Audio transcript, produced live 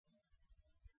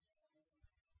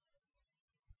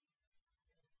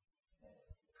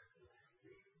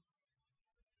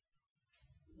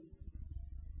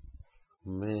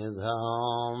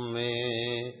मेधां मे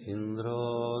इन्द्रो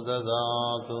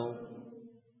ददातु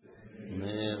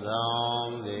मेधां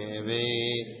देवी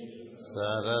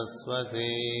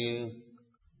सरस्वती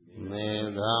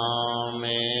मेधां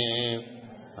मे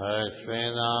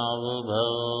अश्विनावुभौ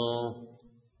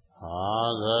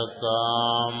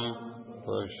आधत्तां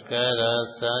पुष्करसजाः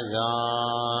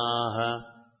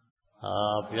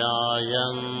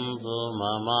आप्यायन्तु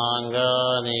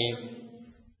ममाङ्गानि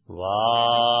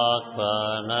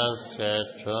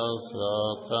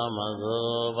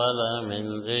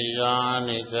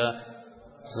वाक्प्राणश्चक्षुश्रोत्रमधोबलमिन्द्रियाणि च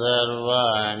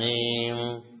सर्वाणि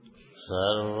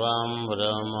सर्वं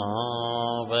ब्रह्मोपनिषदम्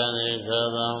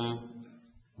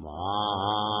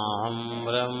माहं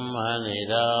ब्रह्म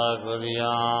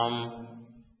निराकुर्याम्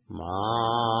मा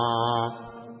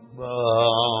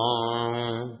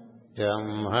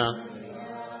ब्रह्म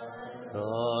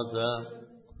क्रोध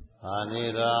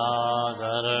अनिराकरणमस्तु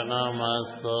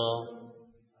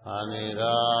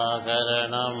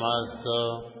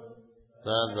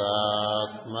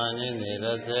तदात्मनि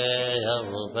निरतेय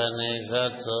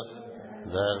उपनिषत्सु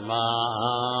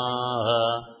धर्माः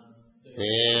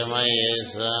ते मयि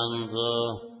सन्तु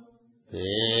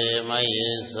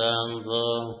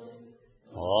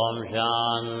ॐ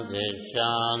शान्ति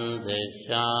शान्ति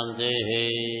शान्तिः.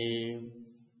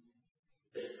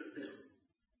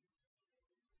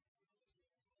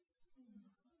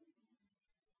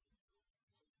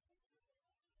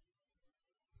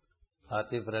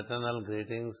 Hearty fraternal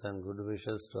greetings and good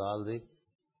wishes to all the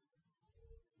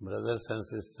brothers and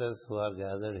sisters who are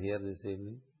gathered here this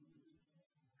evening.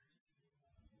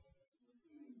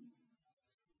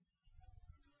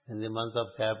 In the month of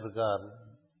Capricorn,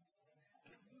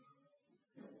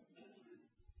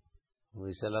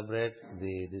 we celebrate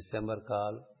the December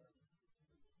call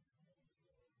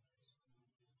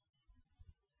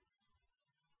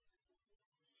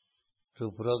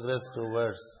to progress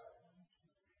towards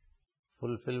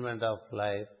fulfillment of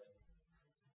life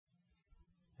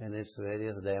in its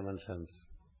various dimensions.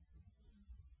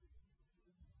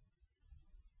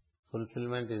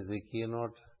 Fulfillment is the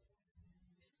keynote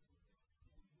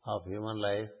of human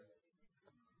life,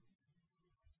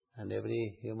 and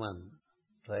every human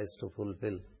tries to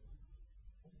fulfill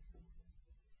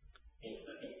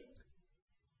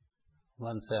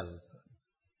oneself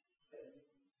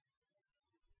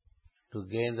to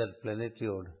gain that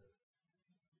plenitude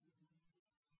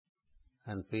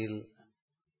and feel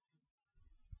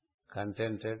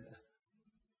contented,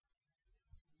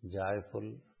 joyful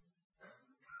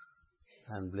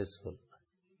and blissful.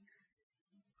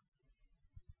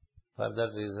 For that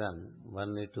reason,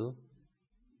 one need to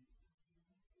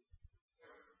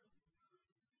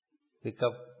pick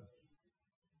up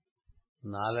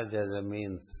knowledge as a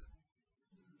means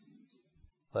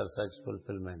for such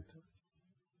fulfillment.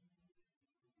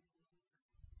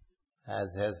 As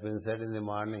has been said in the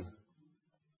morning,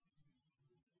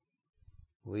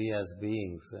 we as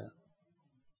beings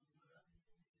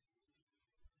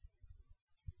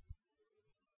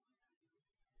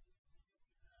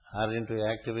are into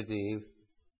activity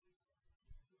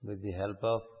with the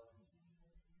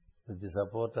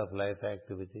support of life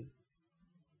activity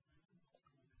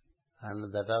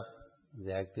and that of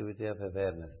the activity of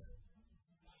awareness.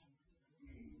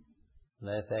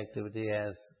 Life activity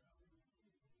as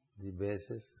the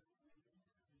basis.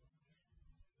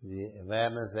 The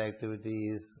awareness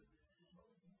activity is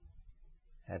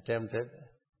attempted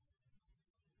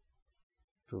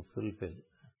to fulfill.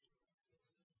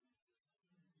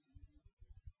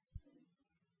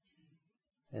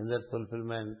 In that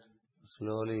fulfillment,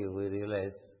 slowly we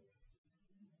realize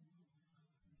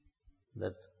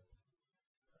that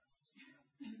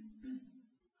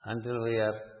until we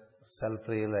are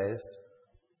self-realized,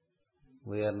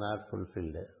 we are not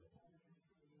fulfilled.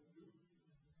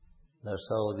 That's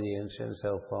how the ancients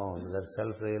have found that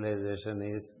self-realization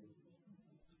is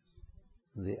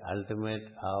the ultimate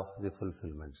of the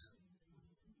fulfillments.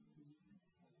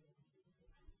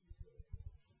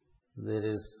 There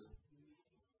is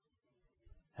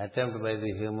attempt by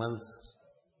the humans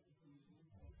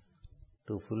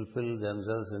to fulfill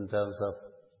themselves in terms of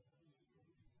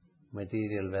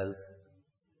material wealth,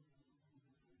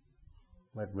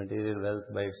 but material wealth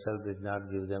by itself did not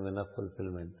give them enough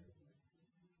fulfillment.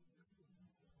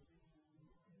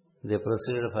 They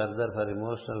proceeded further for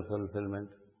emotional fulfillment.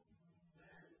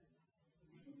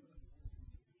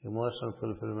 Emotional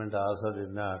fulfillment also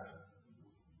did not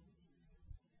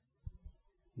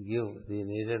give the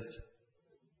needed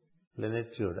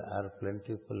plenitude or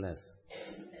plentifulness.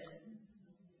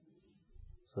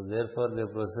 So therefore they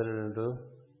proceeded into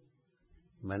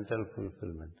mental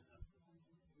fulfillment.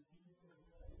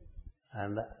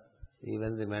 and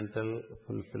even the mental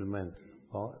fulfillment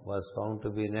was found to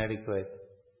be inadequate.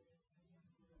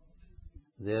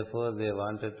 Therefore, they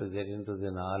wanted to get into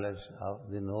the knowledge of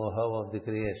the know-how of the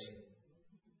creation.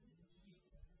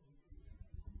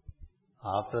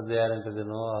 After they are into the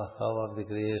know-how of the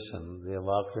creation, they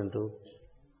walked into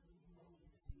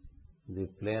the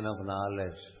plane of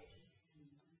knowledge.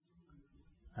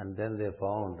 And then they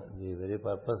found the very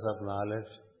purpose of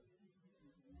knowledge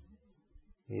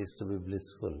is to be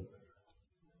blissful.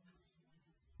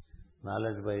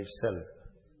 Knowledge by itself,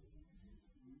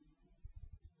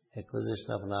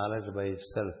 acquisition of knowledge by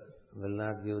itself will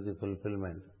not give the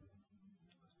fulfillment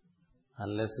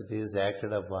unless it is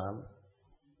acted upon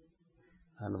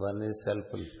and one is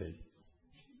self-fulfilled.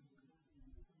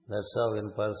 That's how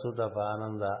in pursuit of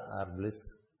Ananda or bliss,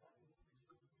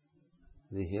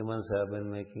 the humans have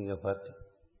been making effort.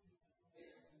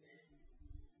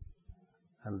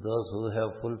 And those who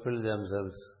have fulfilled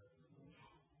themselves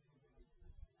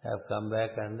have come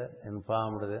back and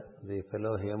informed the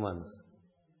fellow humans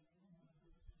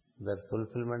that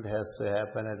fulfillment has to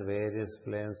happen at various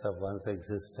planes of one's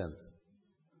existence.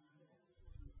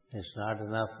 It's not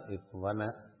enough if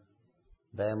one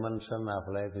dimension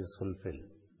of life is fulfilled.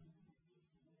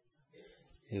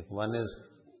 If one is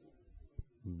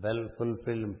well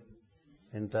fulfilled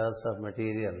in terms of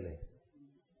material,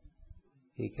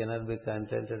 he cannot be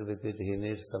contented with it. He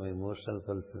needs some emotional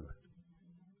fulfillment.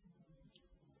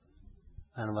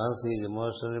 And once he is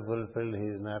emotionally fulfilled, he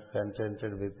is not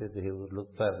contented with it. He would look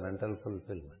for mental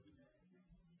fulfillment.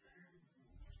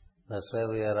 That's why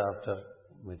we are after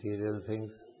material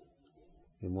things,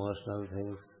 emotional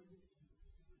things,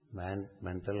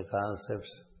 mental concepts,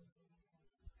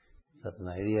 certain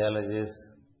ideologies,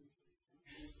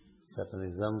 certain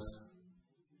isms,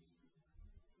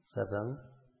 certain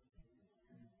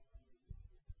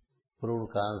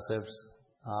proved concepts,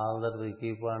 all that we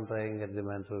keep on trying at the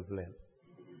mental plane.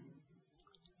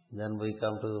 Then we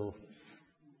come to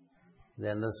the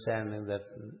understanding that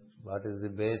what is the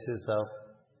basis of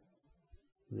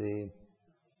the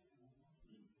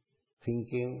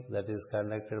thinking that is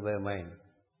conducted by mind.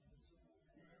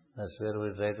 That's where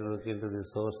we try to look into the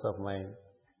source of mind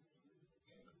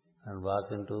and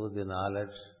walk into the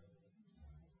knowledge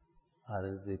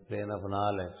or the plane of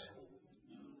knowledge.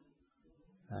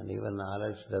 And even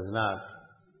knowledge does not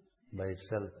by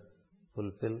itself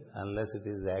fulfill unless it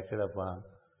is acted upon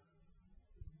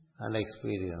and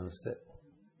experienced.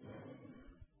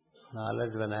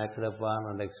 Knowledge, when acted upon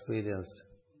and experienced,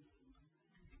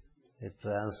 it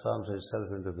transforms itself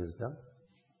into wisdom,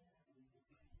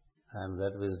 and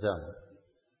that wisdom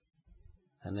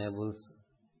enables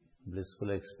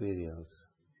blissful experience.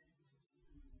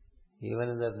 Even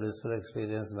in that blissful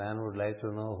experience, man would like to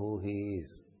know who he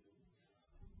is,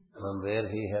 from where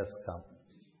he has come,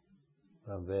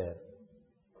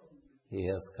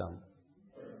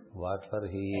 what for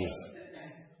he is.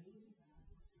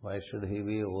 Why should he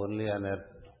be only on earth?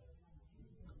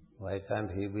 Why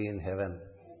can't he be in heaven?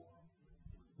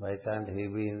 Why can't he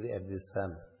be at the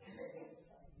sun?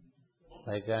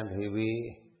 Why can't he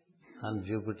be on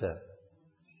Jupiter?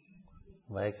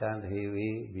 Why can't he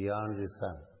be beyond the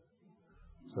sun?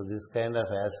 So this kind of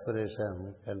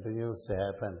aspiration continues to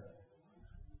happen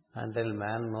until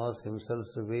man knows himself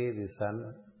to be the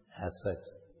sun as such.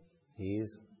 He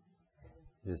is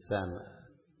the sun,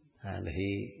 and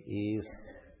he is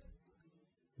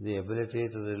the ability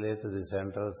to relate to the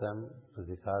central sun, to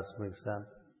the cosmic sun,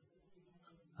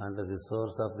 and to the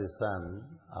source of the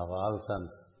sun, of all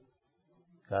suns,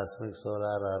 cosmic,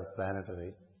 solar or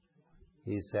planetary.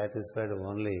 He is satisfied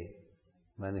only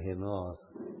when he knows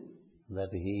that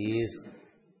he is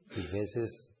the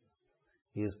basis,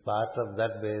 he is part of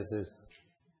that basis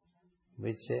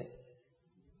which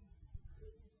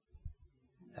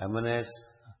emanates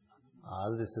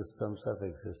all the systems of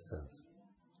existence.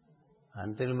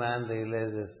 Until man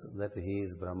realizes that he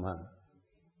is Brahman,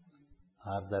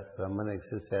 or that Brahman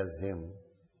exists as him,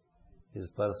 his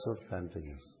pursuit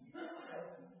continues.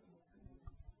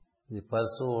 The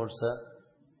pursuits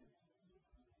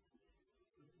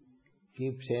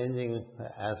keep changing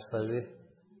as per the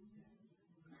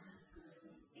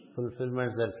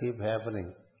fulfillments that keep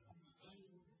happening.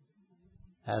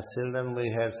 As children, we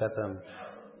had certain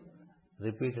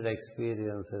repeated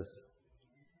experiences.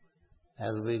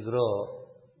 As we grow,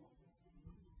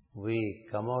 we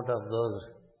come out of those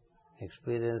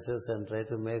experiences and try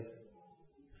to make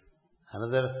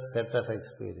another set of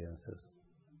experiences.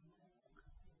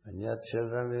 When you are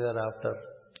children, you are after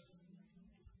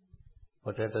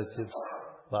potato chips,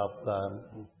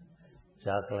 popcorn,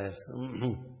 chocolates.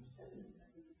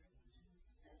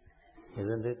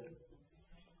 Isn't it?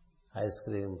 ice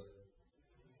cream.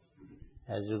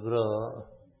 As you grow,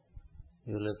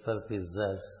 you look for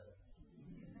pizzas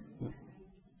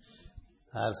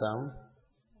or some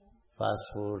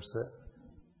fast foods,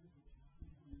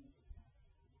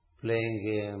 playing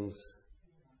games,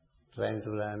 trying to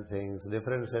learn things,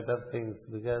 different set of things,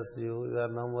 because you are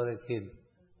no more a kid.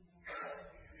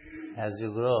 As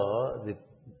you grow,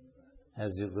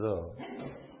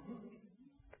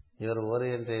 your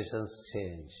orientations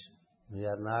change. You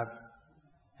are not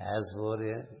as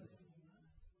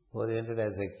oriented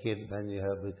as a kid when you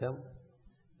have become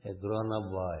a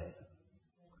grown-up boy.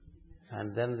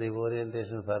 And then the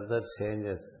orientation further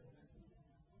changes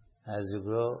as you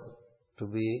grow to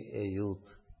be a youth.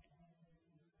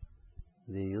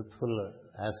 The youthful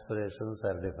aspirations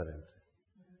are different.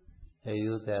 A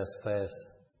youth aspires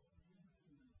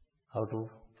how to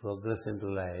progress into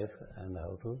life and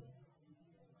how to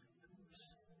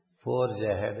forge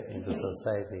ahead into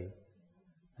society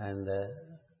and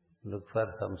look for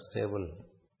some stable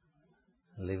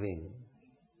living.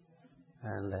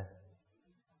 And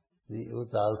the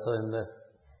youth also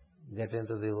get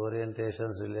into the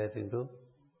orientations relating to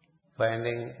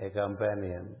finding a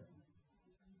companion.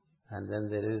 And then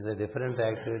there is a different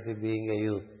activity being a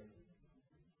youth.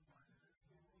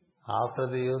 After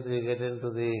the youth, we get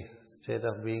into the state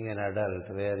of being an adult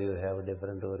where you have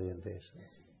different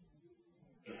orientations.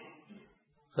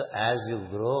 So as you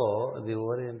grow, the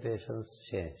orientations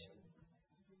change.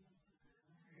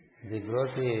 The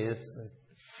growth is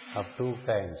of two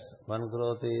kinds. One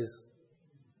growth is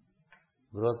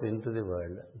growth into the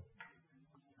world.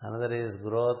 Another is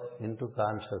growth into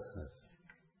consciousness.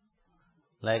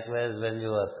 Likewise, when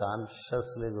you are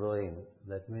consciously growing,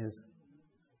 that means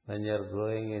when you are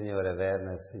growing in your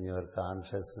awareness, in your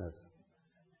consciousness,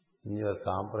 in your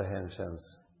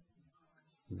comprehensions,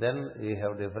 then you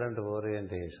have different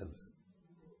orientations.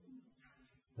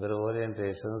 Your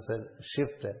orientations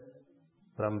shift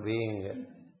from being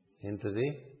into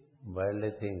the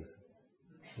worldly things,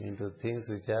 into things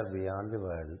which are beyond the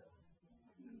world.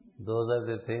 Those are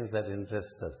the things that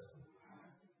interest us.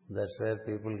 That's where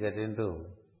people get into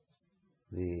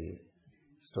the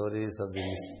stories of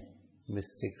the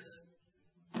mystics.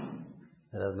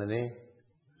 There are many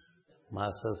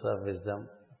masters of wisdom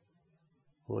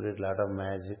who did a lot of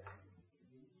magic,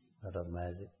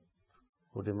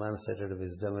 who demonstrated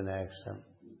wisdom in action,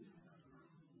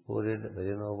 who did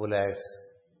very noble acts,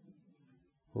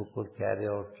 who could carry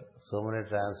out so many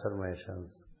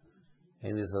transformations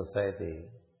in the society.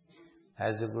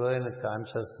 As you grow in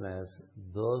consciousness,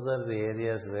 those are the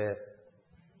areas where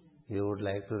you would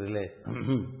like to relate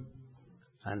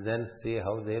and then see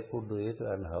how they could do it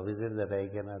and how is it that I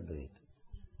cannot do it.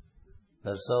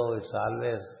 That's how it's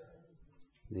always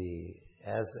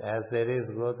as there is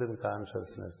growth in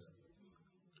consciousness,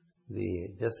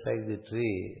 just like the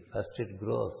tree, first it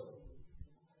grows.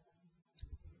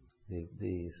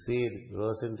 The seed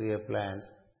grows into a plant.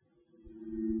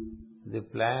 The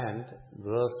plant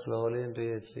grows slowly into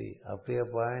a tree. Up to a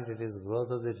point, it is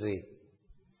growth of the tree.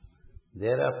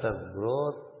 Thereafter,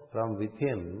 growth from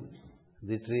within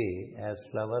the tree as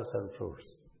flowers and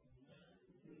fruits.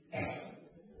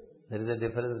 There is a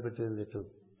difference between the two.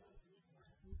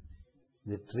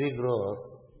 The tree grows,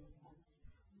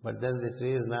 but then the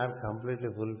tree is not completely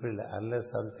fulfilled unless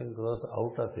something grows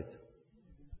out of it.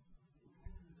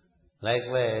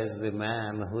 Likewise, the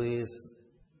man who is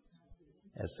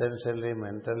essentially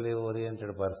mentally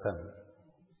oriented person,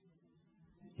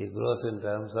 he grows in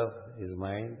terms of his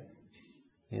mind,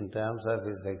 in terms of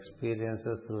his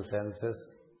experiences through senses,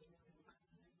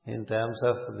 in terms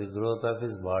of the growth of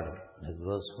his body. He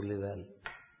grows fully well.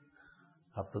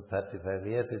 Up to 35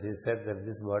 years it is said that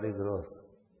this body grows.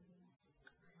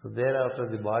 So thereafter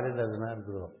the body does not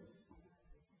grow.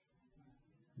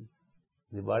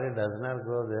 The body does not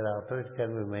grow, thereafter it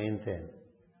can be maintained.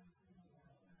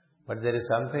 But there is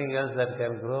something else that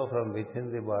can grow from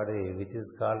within the body, which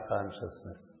is called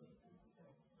consciousness.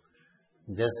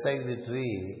 Just like the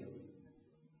tree,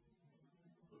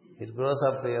 it grows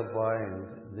up to a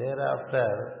point.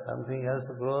 Thereafter, something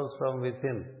else grows from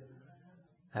within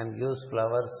and gives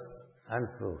flowers and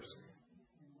fruits.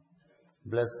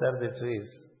 Blessed are the trees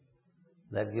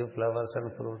that give flowers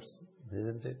and fruits,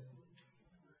 isn't it?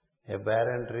 A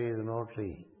barren tree is no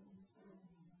tree.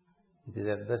 It is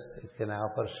at best, it can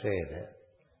offer shade.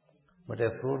 But a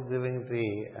fruit-giving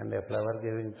tree and a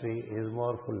flower-giving tree is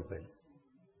more fulfilled.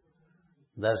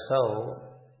 That's how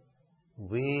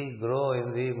we grow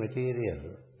in the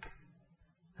material.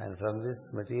 And from this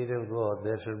material growth,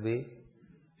 there should be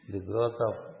the growth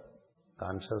of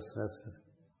consciousness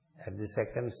at the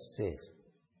second stage.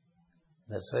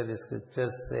 That's why the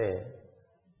scriptures say,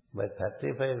 by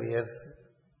 35 years,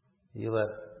 your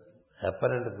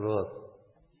apparent growth,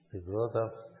 the growth of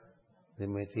the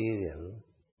material,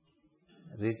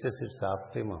 reaches its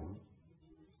optimum.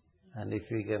 And if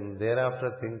we can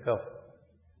thereafter think of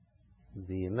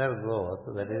the inner growth,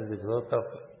 that is the growth of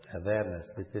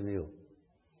awareness within you.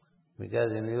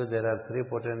 Because in you there are three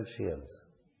potentials.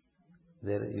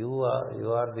 You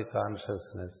are the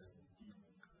consciousness,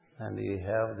 and you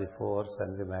have the force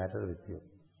and the matter with you.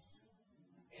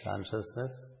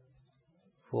 Consciousness,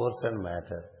 force and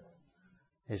matter.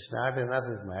 It's not enough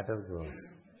if matter grows.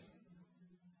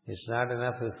 It's not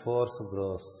enough if force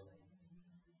grows.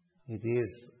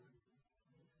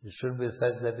 It should be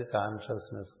such that the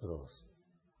consciousness grows.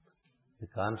 The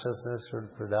consciousness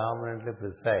should predominantly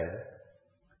preside,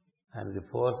 and the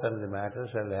force and the matter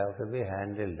shall have to be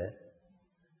handled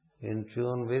in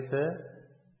tune with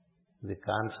the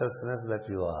consciousness that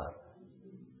you are.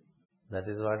 That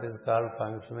is what is called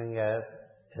functioning as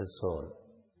a soul.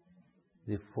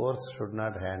 The force should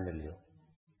not handle you.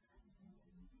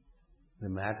 The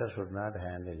matter should not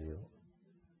handle you.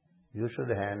 You should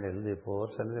handle the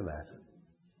force and the matter.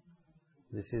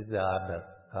 This is the order.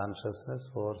 Consciousness,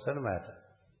 force and matter.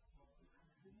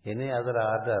 Any other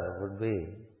order would be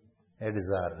a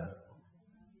disorder.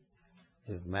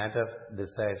 If matter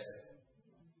decides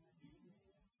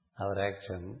our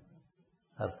action,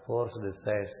 or force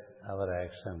decides our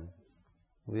action,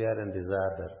 we are in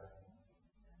disorder.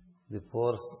 The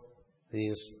force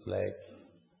is like...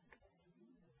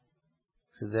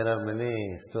 See, there are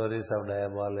many stories of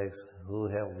diabolics who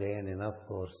have gained enough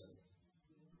force.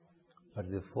 But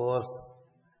the force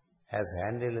has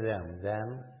handled them,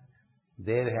 then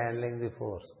they are handling the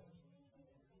force.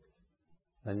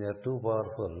 When you are too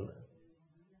powerful,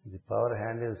 the power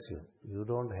handles you. You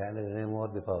don't handle anymore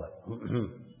the power.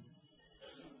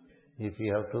 If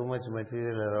you have too much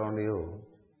material around you,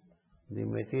 the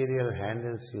material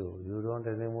handles you. You don't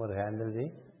anymore handle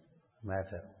the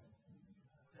matter.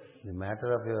 The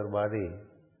matter of your body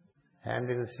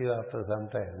handles you after some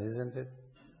time, isn't it?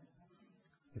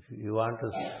 If you want to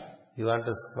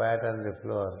squat on the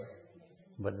floor,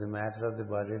 but the matter of the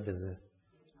body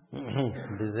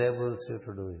disables you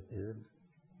to do it, isn't it?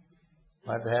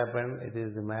 What happened? It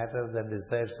is the matter that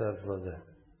decides our program.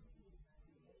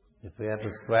 If we have to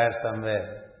squat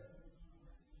somewhere,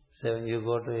 say when you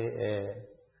go to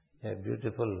a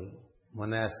beautiful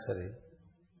monastery,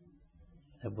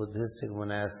 a Buddhistic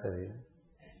monastery,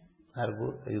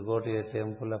 or you go to a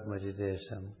temple of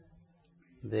meditation,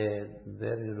 there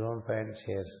you don't find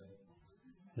chairs.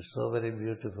 It's so very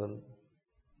beautiful,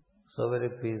 so very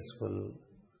peaceful.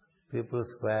 People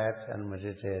squat and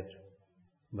meditate,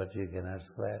 but you cannot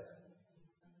squat.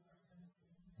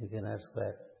 You cannot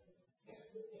squat.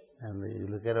 And you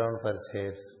look around for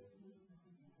chairs.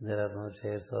 There are no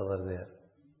chairs over there.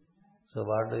 So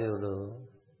what do?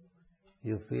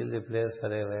 You feel the place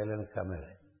for a while and come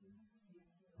away.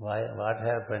 What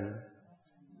happened?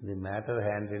 The matter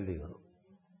handled you.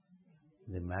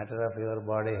 The matter of your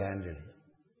body handled you.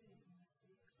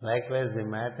 Likewise, the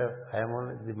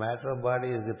matter of body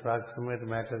is the proximate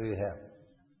matter you have.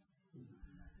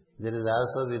 There is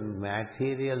also the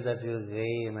material that you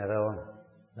gain around,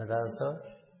 that also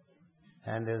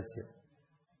handles you.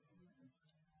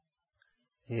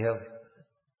 You have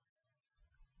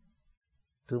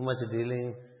too much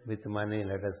dealing with money,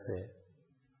 let us say.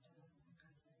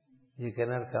 You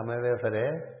cannot come away for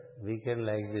a weekend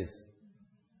like this.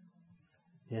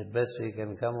 At best, you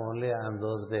can come only on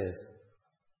those days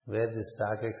where the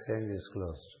stock exchange is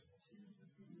closed.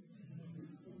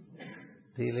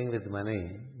 Dealing with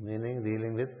money, meaning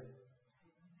dealing with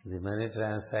the money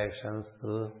transactions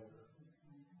through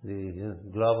the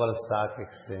global stock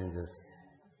exchanges.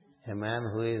 A man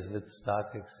who is with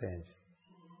stock exchange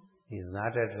is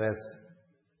not at rest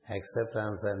except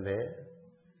on Sunday,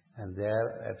 and they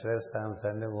are at rest on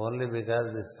Sunday only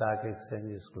because the stock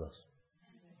exchange is closed.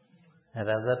 At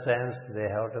other times, they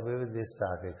have to be with the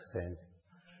stock exchange.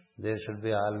 They should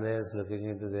be always looking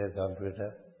into their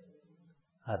computer,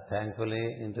 or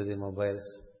thankfully into the mobiles,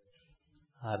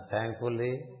 or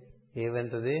thankfully even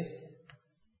to the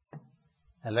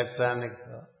electronic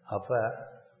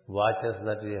watches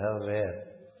that we have where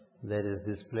there is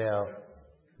display of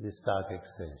the stock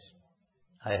exchange.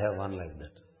 I have one like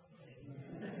that.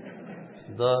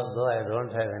 Though I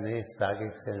don't have any stock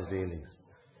exchange dealings.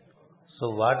 So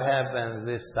what happens?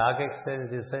 The stock exchange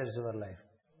decides your life.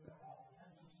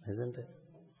 Isn't it?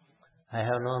 I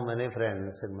have known many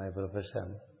friends in my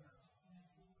profession.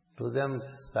 To them,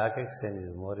 stock exchange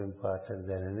is more important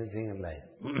than anything in life.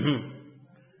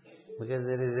 Because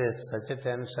there is such a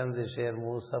tension, the share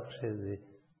moves up,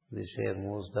 the share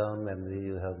moves down, and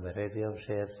you have variety of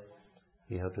shares.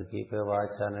 You have to keep a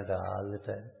watch on it all the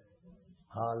time.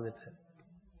 All the time.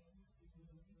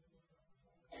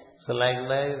 So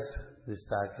likewise, the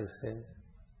stock exchange.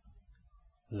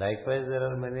 Likewise, there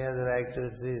are many other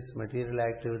activities, material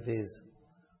activities,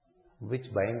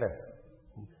 which bind us.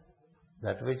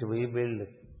 That which we build,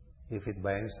 if it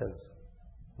binds us,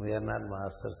 we are not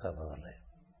masters of our life.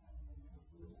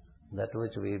 That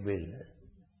which we build,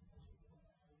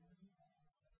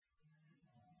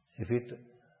 if it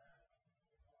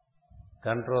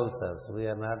controls us, we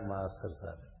are not masters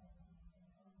of it.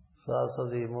 So also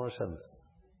the emotions.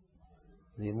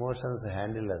 The emotions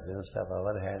handle us instead of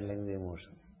our handling the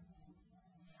emotions.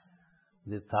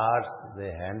 The thoughts,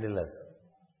 they handle us.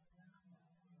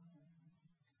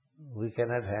 We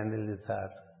cannot handle the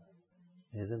thought,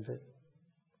 isn't it?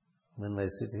 When I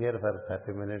sit here for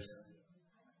 30 minutes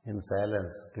in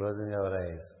silence, closing our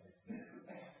eyes,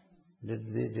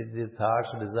 did the thoughts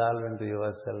dissolve into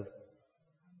yourself?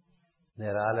 They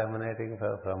are all emanating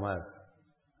from us.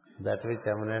 That which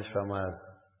emanates from us,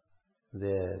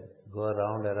 they go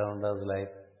around us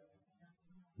like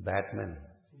batmen.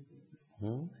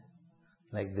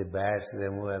 Like the bats, they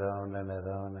move around and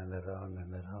around and around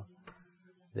and around.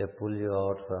 They pull you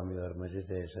out from your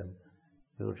meditation.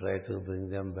 You try to bring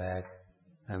them back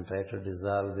and try to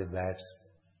dissolve the bats.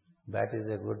 Bat is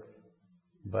a good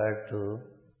bird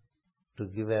to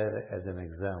give as an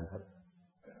example.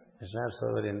 It's not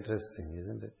so very interesting,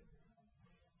 isn't it?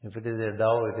 If it is a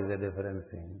dove, it is a different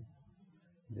thing.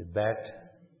 The bat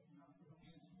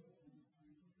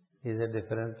is a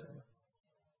different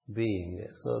being.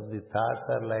 So the thoughts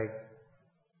are like,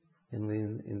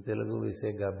 in Telugu we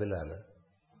say gabbilala.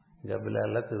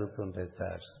 Gabbilala tirutuntayi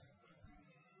thoughts.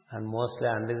 And mostly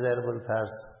undesirable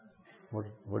thoughts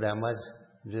would emerge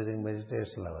during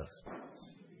meditation hours.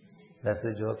 That's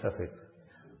the joke of it.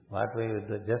 What we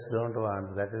just don't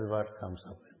want, that is what comes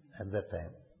up at that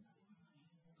time.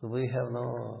 So we have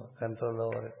no control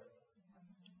over it.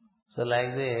 So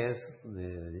like this,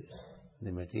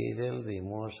 the material, the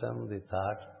emotion, the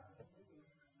thought,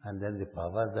 and then the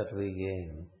power that we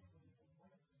gain.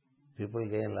 People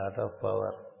gain a lot of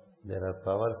power. There are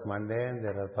powers mundane,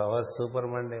 there are powers super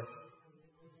mundane.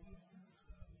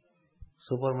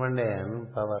 Super mundane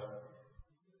power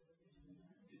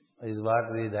is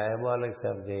what the diabolics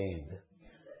have gained.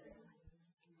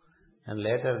 And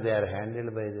later they are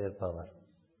handled by their power.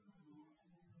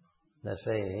 That's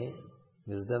why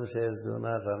wisdom says, do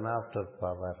not run after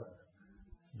power.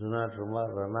 Do not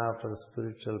run after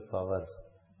spiritual powers.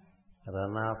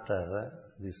 Run after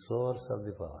the source of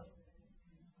the power.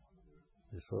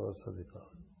 The source of the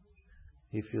power.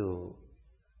 If you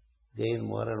gain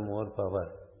more and more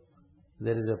power,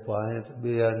 there is a point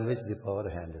beyond which the power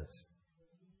handles.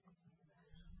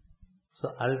 So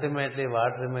ultimately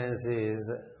what remains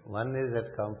is, one is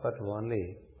at comfort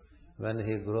only when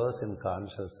he grows in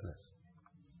consciousness.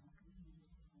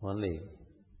 Only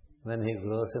when he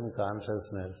grows in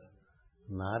consciousness,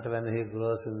 not when he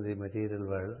grows in the material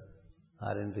world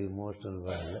or into emotional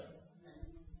world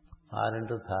or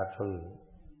into thoughtful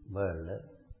world.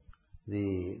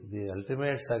 The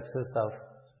ultimate success of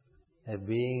a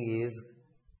being is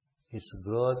its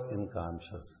growth in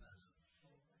consciousness.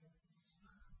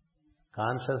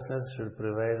 Consciousness should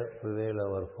prevail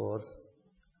over force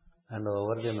and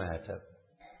over the matter.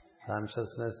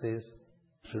 Consciousness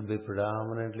should be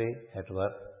predominantly at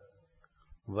work,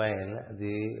 while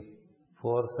the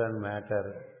force and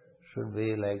matter should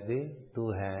be like the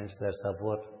two hands that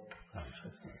support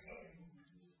consciousness.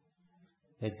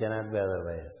 It cannot be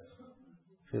otherwise.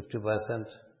 50%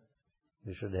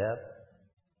 we should have.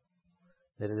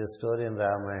 There is a story in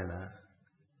Ramayana.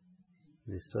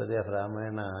 The story of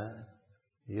Ramayana,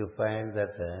 you find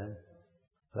that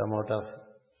from out of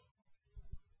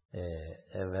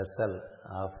a vessel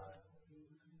of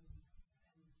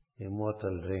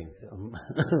immortal drink,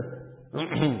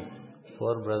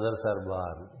 4 brothers are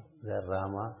born. They are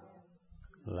Rama,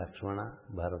 Lakshmana,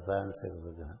 Bharata and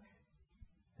Shatrugna.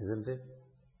 Isn't it?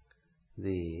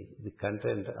 The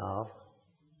content of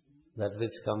that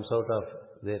which comes out of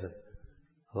their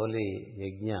holy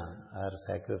yajna or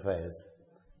sacrifice,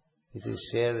 it is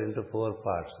shared into 4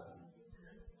 parts.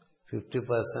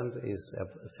 50% is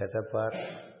set apart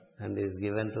and is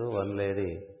given to one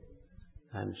lady,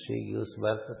 and she gives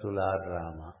birth to Lord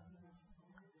Rama.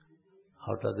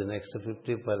 Out of the next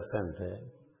 50%,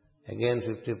 again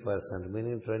 50%,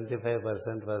 meaning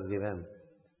 25% was given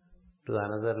to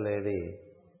another lady,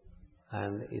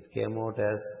 and it came out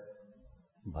as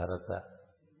Bharata.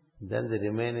 Then the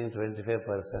remaining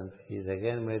 25% is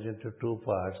again made into two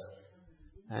parts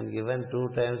and given 2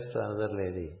 times to another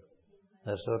lady.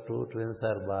 That's how 2 twins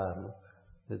are born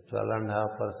with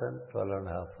 12.5%,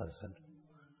 12.5%.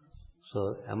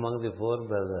 So among the 4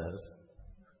 brothers,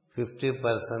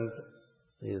 50%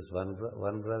 is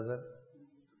one brother,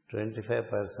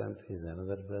 25% is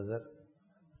another brother,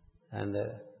 and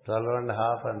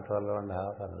 12.5 and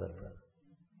 12.5 another brother.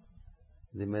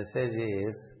 The message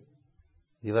is,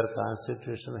 your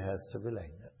constitution has to be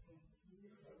like that.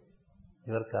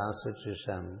 Your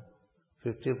constitution,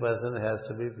 50% has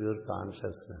to be pure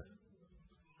consciousness.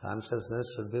 Consciousness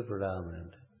should be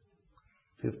predominant.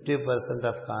 50%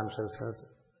 of consciousness,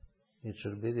 it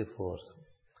should be the force.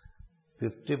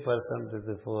 50% of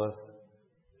the force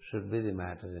should be the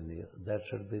matter in you. That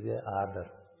should be the order.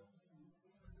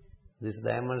 These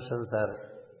dimensions are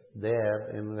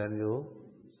there when you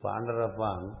ponder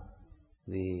upon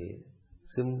the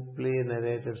simply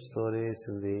narrated stories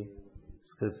in the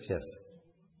scriptures.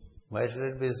 Why should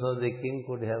it be so? The king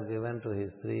could have given to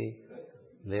his 3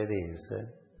 ladies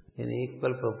in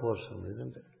equal proportion,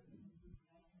 isn't it?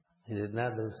 He did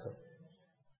not do so.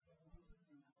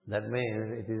 That means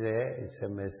it's a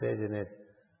message in it.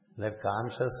 Let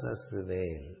consciousness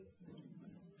prevail.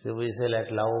 So we say,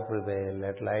 let love prevail,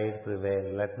 let light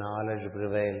prevail, let knowledge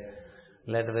prevail,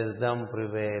 let wisdom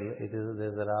prevail. These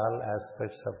are all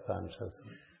aspects of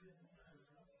consciousness.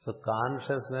 So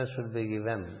consciousness should be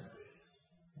given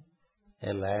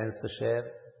a lion's share.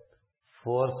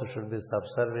 Force should be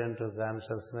subservient to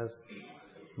consciousness.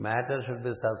 Matter should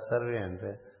be subservient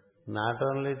not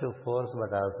only to force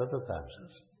but also to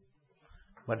consciousness.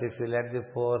 But if you let the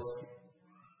force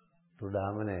to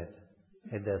dominate,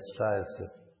 it destroys you.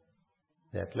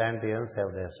 The Atlanteans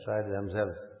have destroyed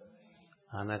themselves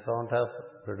on account of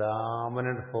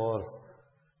predominant force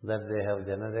that they have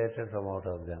generated from out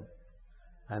of them.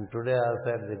 And today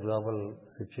also at the global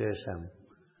situation,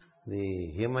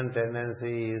 the human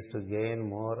tendency is to gain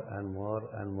more and more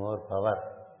and more power,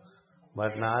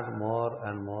 but not more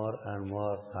and more and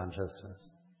more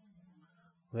consciousness.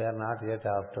 We are not yet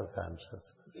after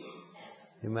consciousness.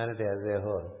 Humanity as a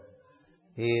whole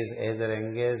is either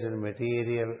engaged in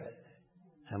material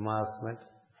amassment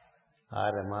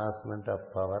or amassment of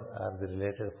power or the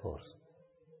related force.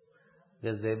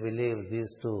 Because they believe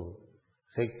these two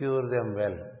secure them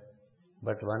well,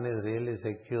 but one is really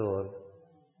secure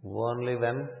only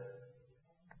when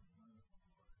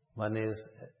one is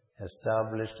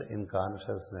established in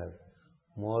consciousness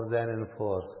more than in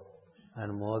force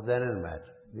and more than in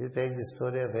matter. You take the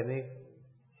story of any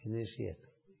initiate.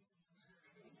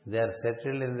 They are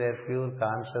settled in their pure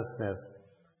consciousness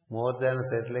more than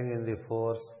settling in the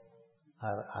force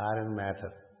or in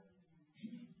matter.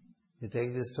 You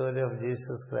take the story of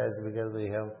Jesus Christ, because we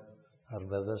have our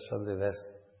brothers from the West.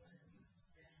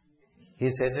 He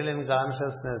settled in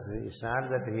consciousness. It's not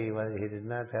that he did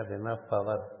not have enough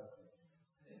power.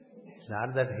 It's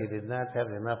not that he did not have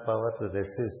enough power to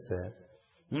resist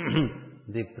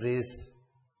the priests,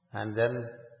 and then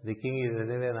the king is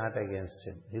anyway not against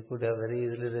him. He could have very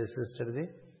easily resisted the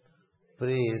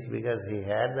priests because he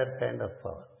had that kind of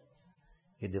power.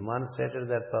 He demonstrated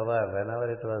that power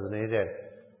whenever it was needed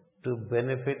to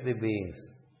benefit the beings.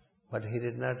 But he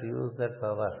did not use that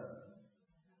power.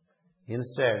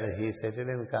 Instead, he settled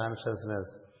in consciousness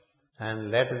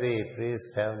and let the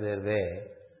priests have their way.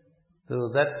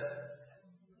 Through that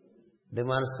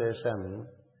demonstration,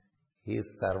 he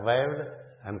survived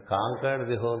and conquered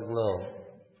the whole globe,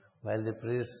 while the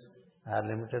priests are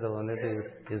limited only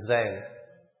to Israel.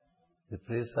 The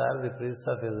priests are the priests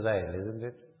of Israel, isn't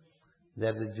it? They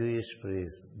are the Jewish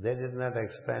priests. They did not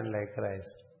expand like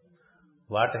Christ.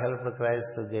 What helped Christ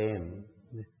to gain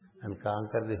and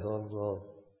conquer the whole globe?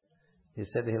 He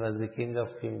said he was the King of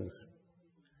Kings.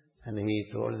 And he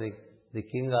told the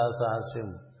king also asked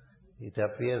him, it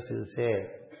appears you say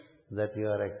that you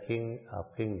are a king of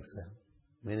kings,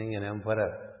 meaning an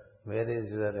emperor. Where is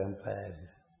your empire?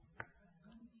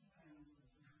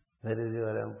 Where is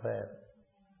your empire?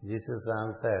 Jesus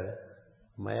answered,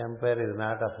 my empire is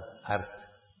not of earth.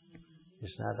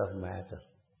 It's not of matter.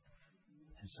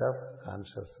 It's of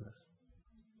consciousness.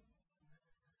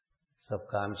 It's of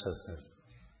consciousness.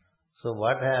 So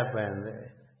what happened?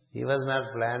 He was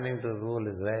not planning to rule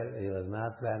Israel. He was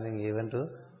not planning even to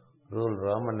rule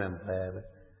Roman Empire.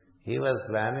 He was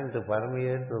planning to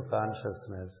permeate through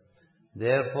consciousness.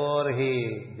 Therefore,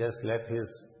 he just let his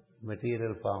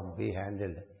material form be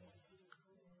handled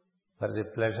for the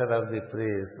pleasure of the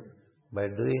priest. By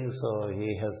doing so,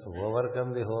 he has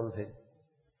overcome the whole thing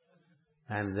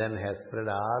and then has spread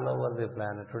all over the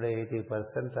planet. Today,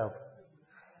 80% of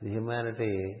the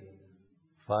humanity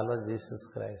follow Jesus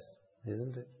Christ,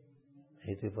 isn't it?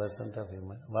 80% of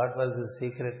human. What was the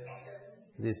secret?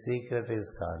 The secret is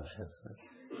consciousness.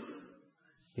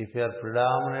 If you are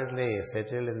predominantly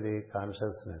settled in the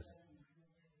consciousness,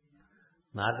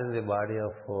 not in the body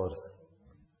of force,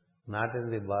 not in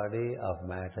the body of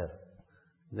matter,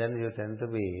 then you tend to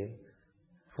be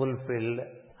fulfilled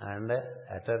and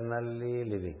eternally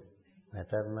living.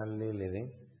 Eternally living.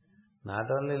 Not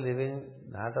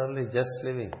only just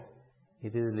living,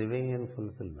 it is living in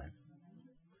fulfillment.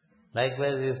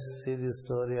 Likewise, you see the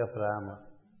story of Rama.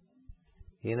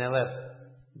 He never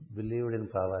believed in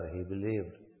power. He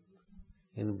believed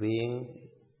in being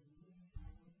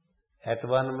at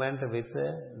one moment with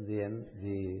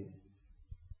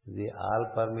the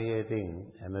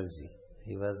all-permeating energy.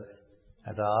 He was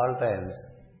at all times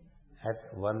at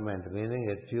one moment, meaning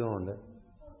attuned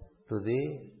to the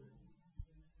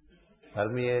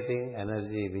permeating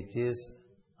energy which is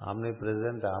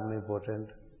omnipresent, omnipotent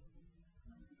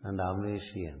and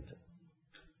omniscient.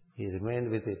 He remained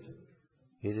with it.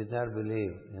 He did not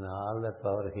believe in all that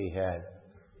power he had,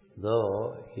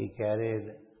 though he carried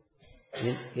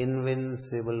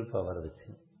invincible power with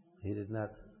him. He did not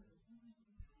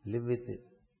live with it.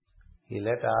 He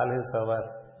let all his power,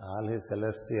 all his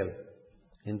celestial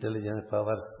intelligence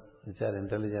powers, which are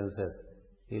intelligences,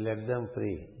 he let them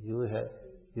free.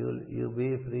 You be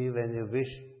free when you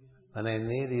wish. When I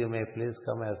need, you may please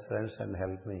come as friends and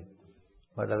help me.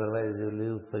 But otherwise you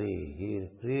live free. He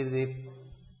freed the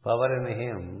power in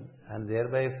him and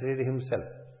thereby freed himself.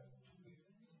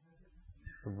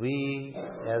 So we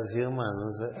as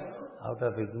humans, out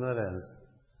of ignorance,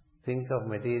 think of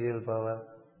material power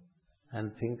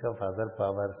and think of other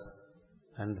powers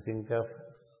and think of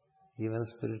even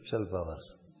spiritual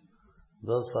powers.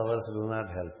 Those powers do not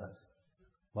help us.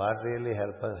 What really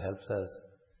helps us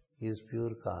is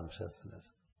pure consciousness.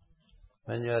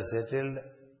 When you are settled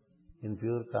in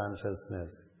pure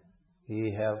consciousness,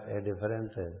 you have a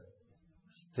different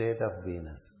state of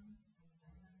beingness.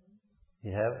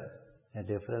 You have a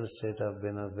different state of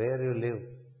beingness. Where you live,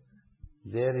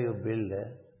 there you build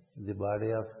the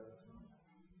body of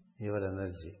your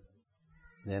energy.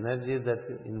 The energy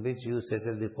in which you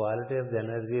settle, the quality of the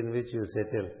energy in which you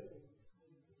settle,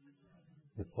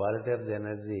 the quality of the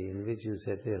energy in which you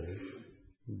settle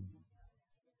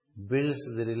builds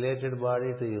the related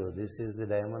body to you. This is the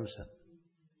dimension.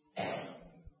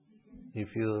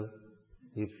 If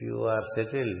you are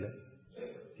settled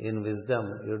in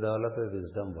wisdom, you develop a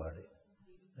wisdom body,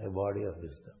 a body of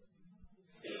wisdom.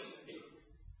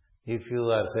 If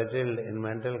you are settled in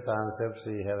mental concepts,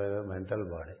 you have a mental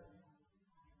body.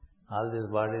 All these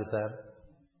bodies are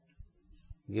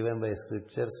given by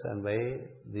scriptures and by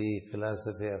the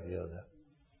philosophy of yoga.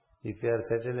 If you are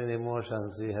settled in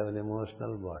emotions, you have an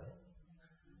emotional body.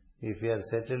 If you are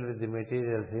settled with the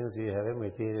material things, you have a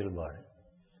material body.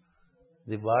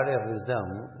 The body of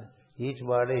wisdom, each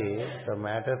body from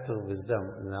matter to wisdom,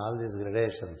 in all these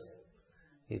gradations,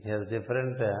 it has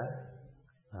different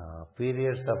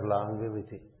periods of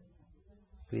longevity.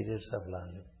 Periods of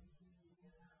longevity.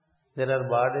 There are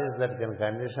bodies that can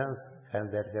condition us,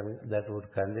 and that would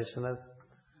condition us.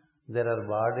 There are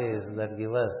bodies that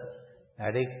give us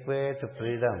adequate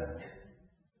freedom.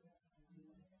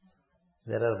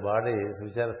 There are bodies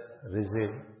which are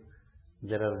rigid.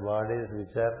 There are bodies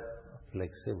which are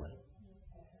flexible.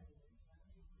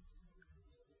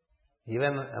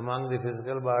 Even among the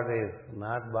physical bodies,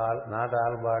 not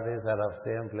all bodies are of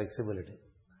same flexibility.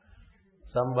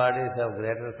 Some bodies have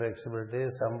greater flexibility,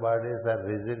 some bodies are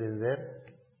rigid in their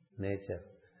nature.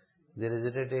 The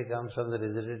rigidity comes from the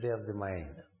rigidity of the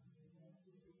mind.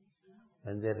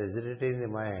 When there is rigidity in the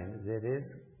mind, there is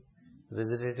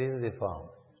rigidity in the form.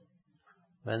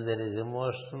 When there is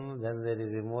emotion, then there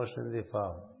is emotion in the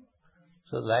form.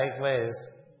 So likewise,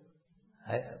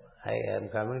 I am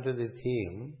coming to the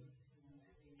theme.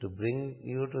 To bring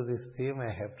you to this theme, I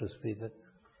have to speak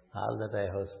all that I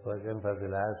have spoken for the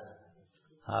last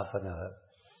half an hour.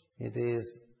 It is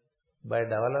where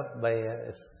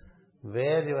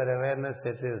your awareness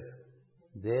settles,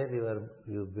 there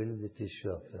you build the tissue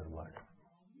of your body.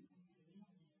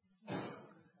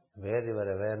 Where your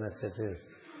awareness settles,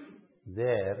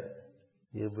 there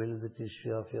you build the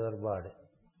tissue of your body.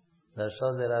 That's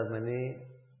why there are many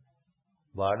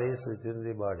bodies within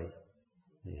the body.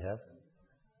 We have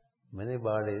many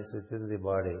bodies within the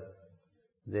body.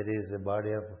 There is a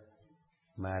body of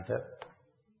matter.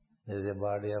 There is a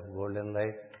body of golden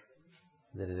light.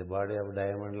 There is a body of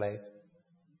diamond light.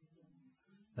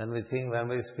 When we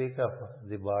speak of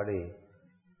the body,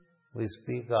 we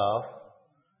speak of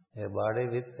a body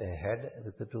with a head,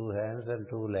 with 2 hands and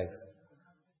 2 legs.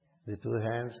 The two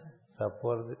hands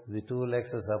support, the two legs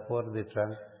support the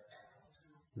trunk.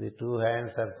 The two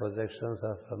hands are projections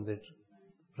from the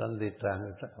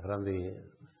trunk, from the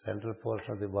central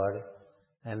portion of the body,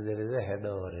 and there is a head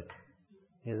over it.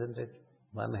 Isn't it?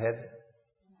 One head,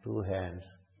 two hands,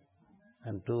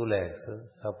 and two legs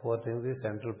supporting the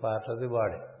central part of the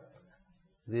body.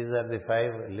 These are the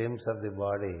 5 limbs of the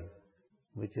body,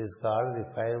 which is called the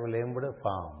 5-limbed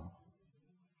form.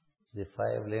 The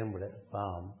 5-limbed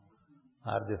form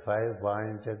are the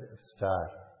 5-pointed star,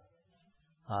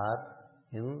 or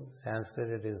in Sanskrit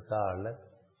it is called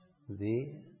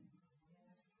the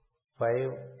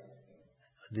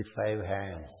 5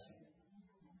 hands.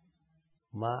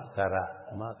 Makara.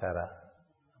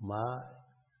 Ma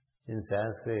in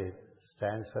Sanskrit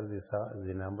stands for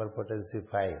the number potency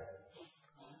 5.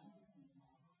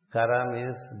 Kara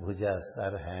means bhujas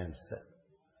or hands.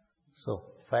 So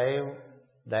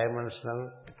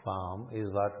 5-dimensional form is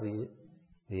what we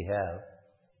have.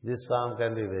 This form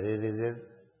can be very rigid,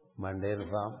 mundane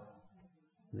form.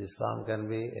 This form can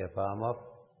be a form of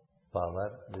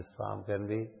power. This form can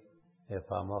be a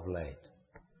form of light.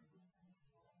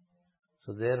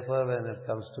 So therefore, when it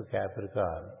comes to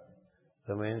Capricorn,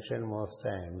 from ancient most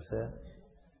times,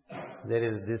 there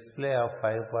is display of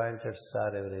 5-pointed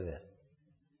star everywhere.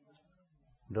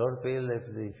 Don't feel that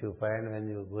if you find when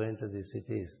you go into the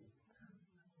cities,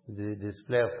 the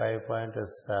display of 5-pointed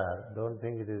star, don't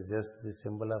think it is just the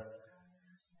symbol of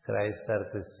Christ or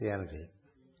Christianity.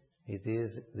 It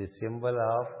is the symbol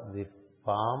of the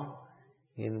form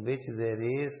in which there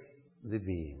is the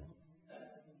being.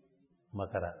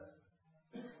 Makara.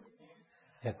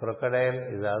 A crocodile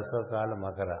is also called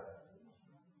Makara.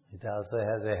 It also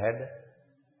has a head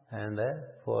and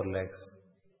 4 legs,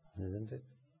 isn't it?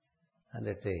 And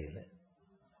a tail.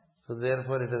 So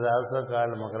therefore it is also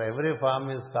called Makara. Every form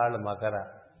is called Makara.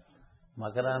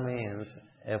 Makara means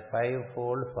a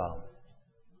 5-fold form.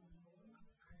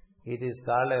 It is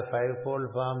called a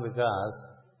 5-fold form because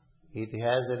it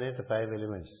has in it 5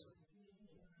 elements.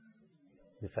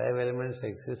 The 5 elements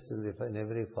exist in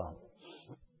every form.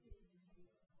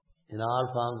 In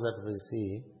all forms that we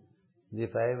see, the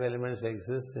 5 elements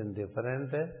exist in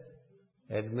different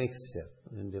admixture,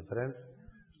 in different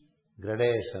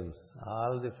gradations.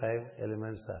 All the 5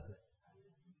 elements are there.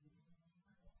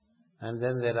 And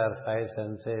then there are 5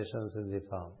 sensations in the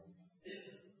form,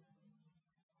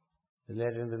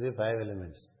 relating to the 5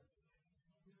 elements.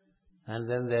 And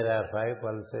then there are 5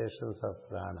 pulsations of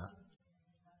prana.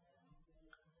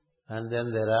 And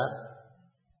then there are,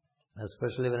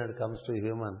 especially when it comes to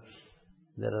human,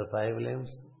 there are 5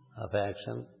 limbs of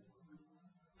action,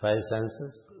 5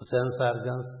 sense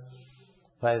organs,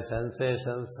 5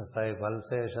 sensations, 5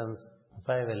 pulsations,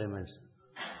 5 elements.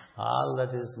 All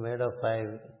that is made of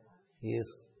 5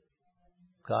 is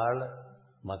called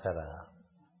Makara.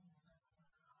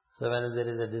 So when there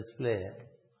is a display,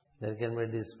 there can be a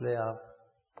display of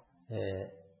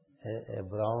a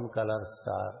brown color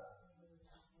star,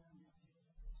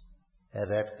 a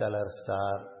red color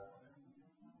star,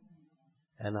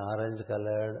 an orange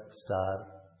colored star,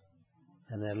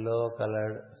 an yellow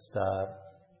colored star,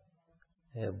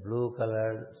 a blue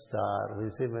colored star. We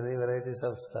see many varieties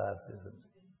of stars, isn't it?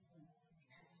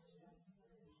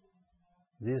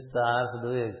 These stars do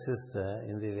exist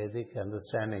in the Vedic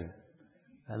understanding,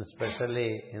 and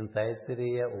especially in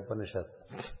Taittiriya Upanishad.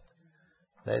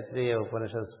 Taittiriya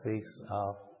Upanishad speaks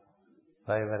of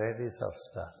 5 varieties of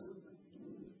stars.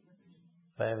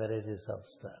 5 varieties of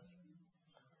stars.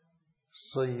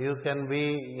 So you can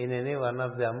be in any one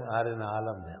of them or in all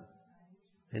of them,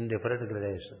 in different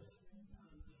gradations.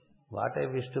 What I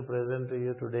wish to present to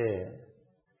you today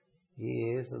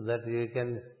is that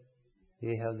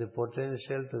you have the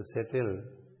potential to settle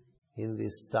in the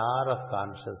star of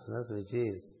consciousness, which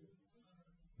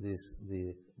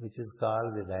is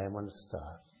called the diamond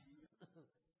star.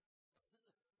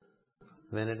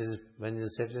 When you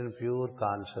settle in pure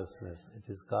consciousness, it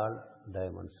is called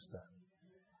diamond star.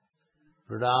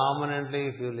 Predominantly,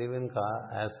 if you live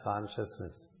as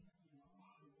consciousness,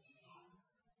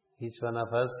 each one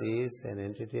of us is an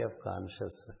entity of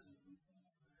consciousness.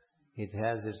 It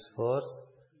has its force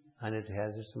and it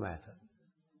has its matter.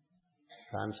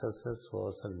 Consciousness,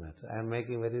 force and matter. I am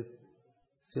making very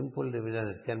simple division.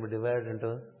 It can be divided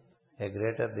into a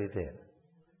greater detail.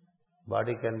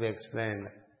 Body can be explained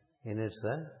in its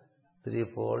 3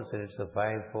 folds, in its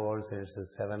 5 folds, in its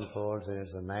 7 folds, in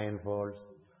its 9 folds,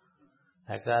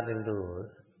 according to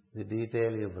the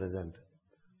detail you present.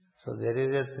 So there is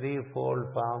a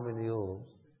 3-fold form in you,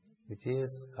 which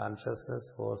is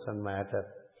consciousness, force and matter.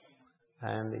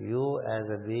 And you as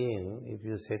a being, if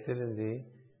you settle in the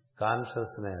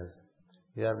consciousness,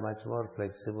 you are much more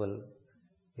flexible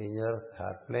in your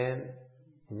thought plane,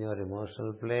 in your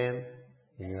emotional plane,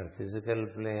 in your physical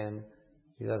plane.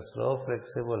 You are so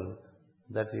flexible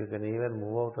that you can even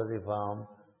move out of the form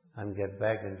and get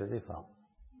back into the form.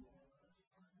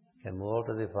 You can move out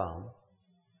of the form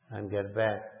and get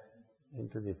back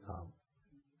into the form.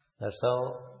 That's how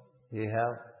you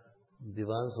have the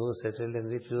ones who settled in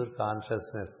the pure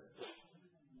consciousness.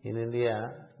 In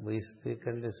India, we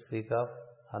frequently speak of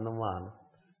Hanuman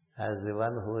as the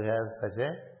one who has such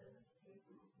a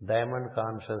diamond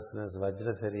consciousness,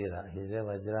 Vajra Sarira. He is a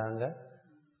Vajranga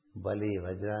Bali,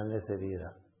 Vajranga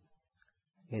Sarira.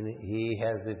 He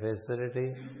has the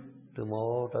facility to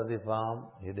move out of the form.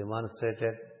 He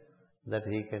demonstrated that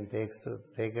he can take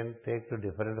to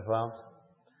different forms.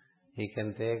 He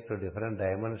can take to different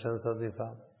dimensions of the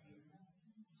form.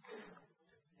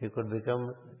 He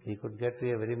could get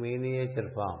to a very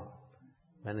miniature form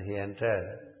when he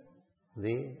entered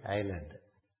the island.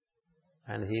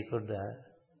 And he could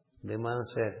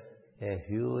demonstrate a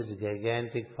huge,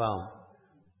 gigantic form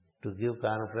to give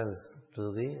conference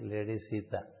to the Lady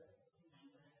Sita.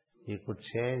 He could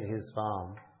change his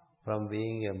form from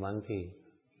being a monkey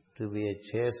to be a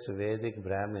chaste Vedic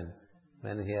Brahmin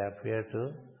when he appeared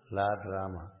to Lord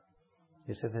Rama.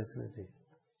 It's a facility.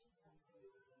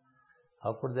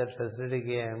 How could that facility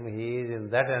came? He is in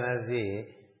that energy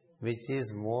which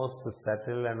is most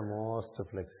subtle and most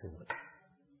flexible.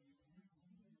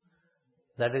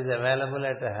 That is available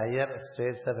at higher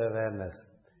states of awareness.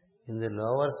 In the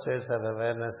lower states of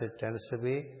awareness, it tends to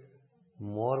be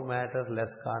more matter,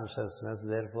 less consciousness,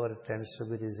 therefore it tends to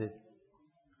be rigid.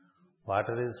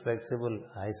 Water is flexible,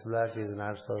 ice block is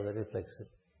not so very flexible,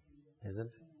 isn't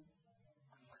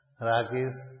it? Rock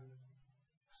is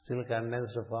still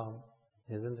condensed form,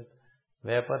 isn't it?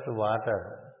 Vapor to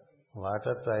water,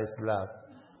 water to ice block,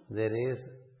 there is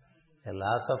a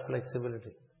loss of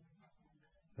flexibility.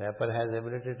 Vapor has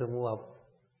ability to move up.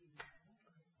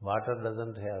 Water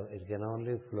doesn't have, it can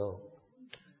only flow.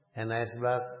 An ice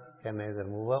block can neither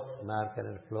move up nor can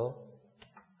it flow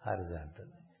horizontal.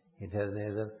 It has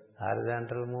neither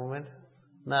horizontal movement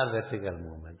nor vertical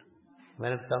movement.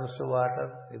 When it comes to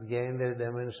water, it gains a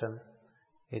dimension.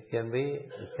 It can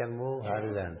move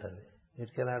horizontally. It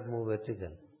cannot move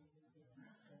vertically.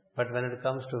 But when it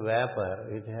comes to vapor,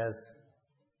 it has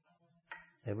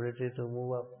ability to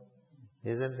move up,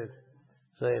 isn't it?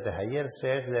 So at higher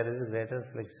states there is greater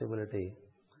flexibility.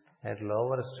 At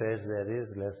lower states there is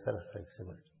lesser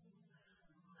flexibility.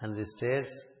 And the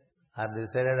states are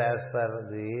decided as per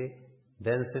the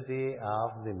density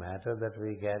of the matter that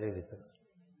we carry with us.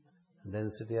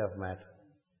 Density of matter.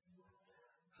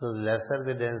 So the lesser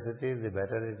the density, the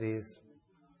better it is.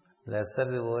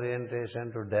 Lesser the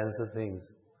orientation to dense things,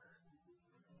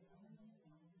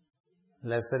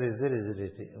 lesser is the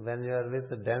rigidity. When you are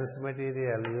with dense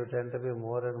material, you tend to be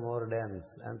more and more dense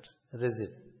and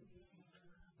rigid.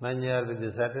 When you are with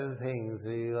the subtle things,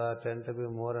 you tend to be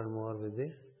more and more with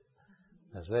the...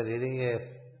 That's why reading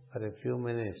for a few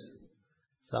minutes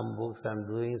some books and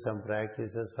doing some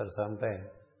practices for some time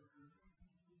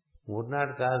would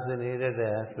not cause the needed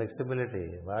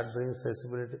flexibility. What brings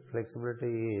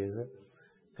flexibility is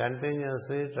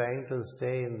continuously trying to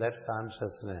stay in that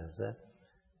consciousness,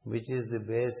 which is the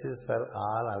basis for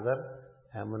all other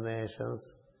emanations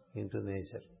into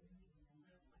nature,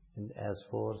 as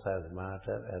force, as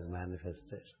matter, as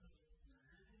manifestations.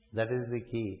 That is the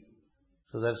key.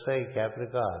 So that's why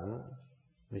Capricorn,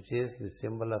 which is the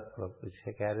symbol of,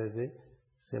 which carries the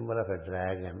symbol of a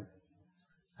dragon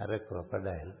or a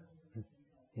crocodile.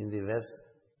 In the West,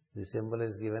 the symbol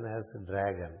is given as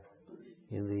dragon.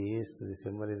 In the East, the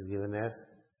symbol is given as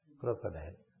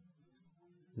crocodile.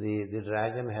 The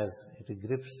dragon it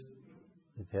grips.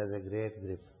 It has a great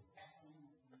grip.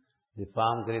 The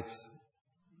palm grips.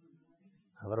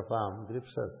 Our palm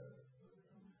grips us.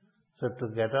 So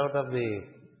to get out of the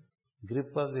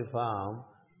grip of the palm,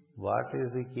 what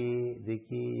is the key? The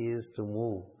key is to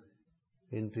move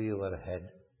into your head,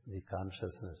 the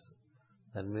consciousness.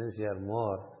 That means you are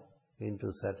more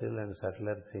into subtle and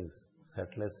subtler things,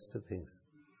 subtlest things.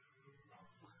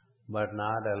 But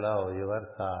not allow your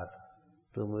thought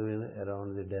to move in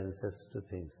around the densest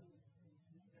things.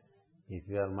 If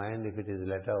your mind, if it is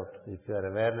let out, if your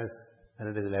awareness, when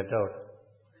it is let out,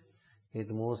 it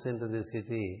moves into the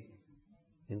city,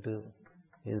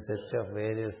 in search of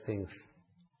various things,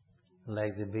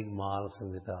 like the big malls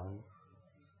in the town.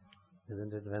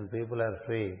 Isn't it? When people are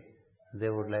free, they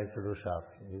would like to do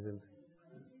shopping, isn't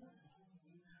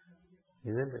it?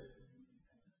 Isn't it?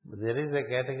 But there is a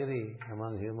category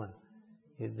among humans.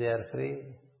 If they are free,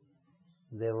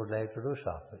 they would like to do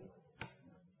shopping.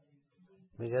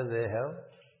 Because they have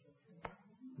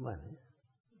money.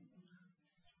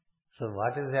 So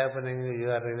what is happening? You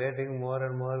are relating more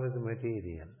and more with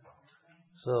material.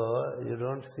 So you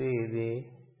don't see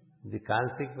the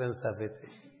consequence of it.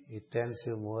 It turns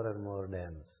you more and more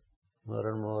dense, more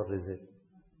and more rigid.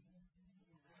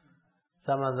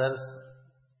 Some others,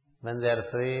 when they are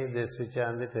free, they switch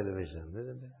on the television,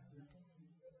 isn't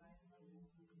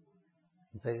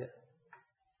it?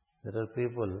 There are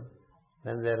people,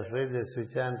 when they are free, they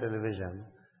switch on television.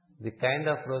 The kind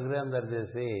of program that they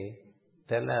see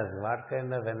tell us what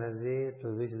kind of energy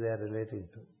to which they are relating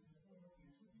to.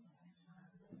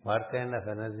 What kind of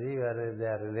energy they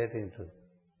are relating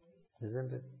to.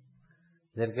 Isn't it?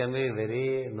 There can be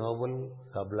very noble,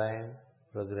 sublime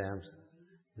programs.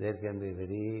 There can be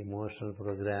very emotional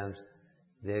programs.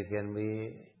 There can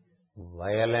be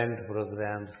violent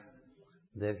programs.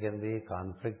 There can be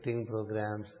conflicting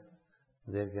programs.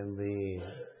 There can be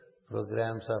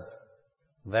programs of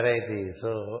variety.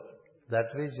 So,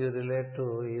 that which you relate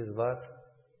to is what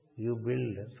you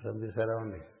build from the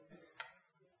surroundings.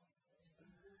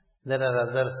 There are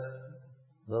others,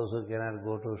 those who cannot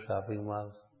go to shopping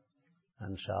malls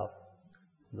and shop,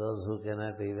 those who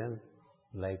cannot even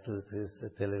like to see the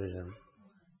television,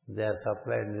 they are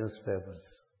supplied newspapers.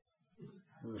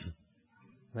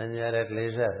 When you are at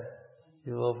leisure,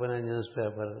 you open a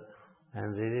newspaper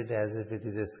and read it as if it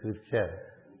is a scripture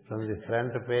from the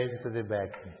front page to the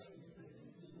back page.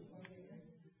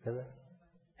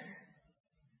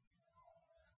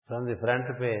 From the front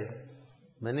page,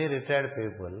 many retired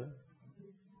people,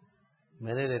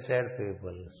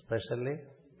 especially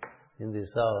in the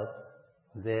south,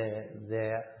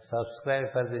 they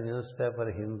subscribe for the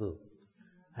newspaper Hindu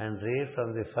and read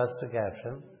from the first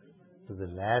caption to the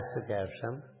last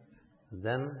caption.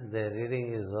 Then their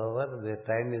reading is over, their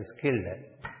time is killed.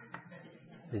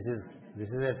 This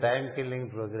is a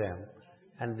time-killing program.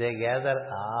 And they gather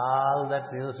all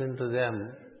that news into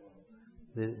them.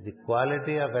 The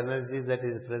quality of energy that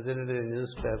is present in the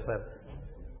newspaper,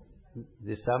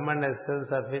 the sum and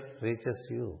essence of it reaches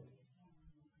you.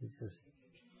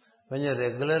 When you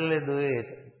regularly do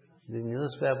it, the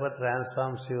newspaper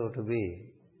transforms you to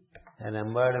be an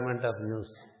embodiment of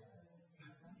news.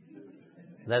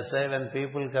 That's why when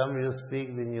people come, you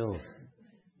speak the news.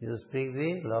 You speak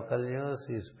the local news,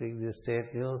 you speak the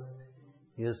state news,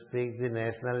 you speak the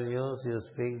national news, you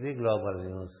speak the global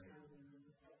news.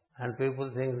 And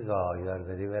people think, oh, you are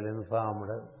very well informed.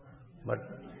 But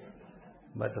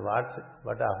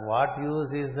of what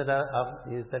use is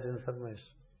that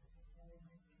information?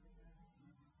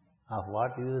 Of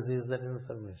what use is that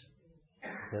information?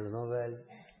 There is no value.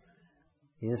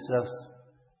 Instead of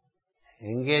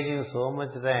engaging so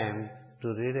much time to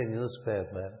read a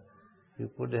newspaper, you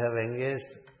could have engaged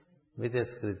with a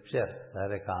scripture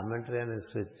or a commentary on a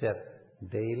scripture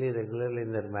daily, regularly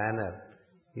in that manner.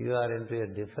 You are into a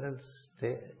different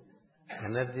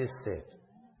energy state.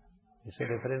 It's a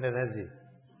different energy.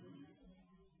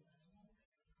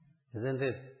 Isn't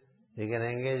it? You can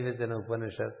engage with an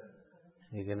Upanishad.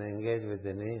 You can engage with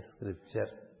any scripture.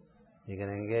 You can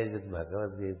engage with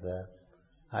Bhagavad Gita.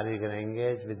 Or you can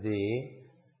engage with the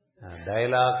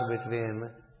dialogues between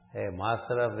a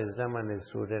master of wisdom and his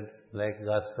student, like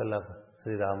Gospel of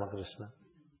Sri Ramakrishna.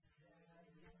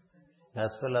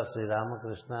 Gospel of Sri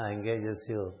Ramakrishna engages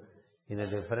you in a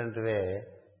different way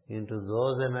into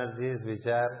those energies which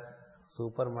are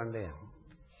super mundane.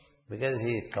 Because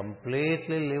he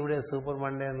completely lived a super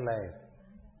mundane life.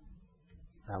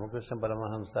 Ramakrishna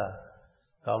Paramahamsa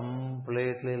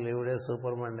completely lived a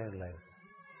super mundane life.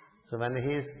 So when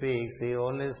he speaks, he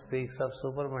only speaks of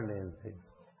super mundane things.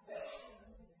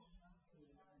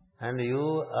 And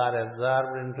you are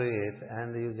absorbed into it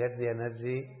and you get the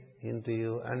energy into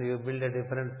you and you build a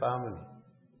different harmony.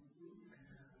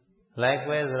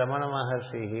 Likewise, Ramana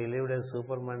Maharshi, he lived a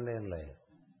super mundane life.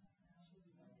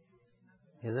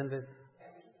 Isn't it?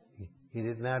 He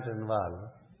did not involve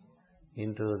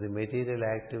into the material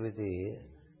activity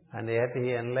and yet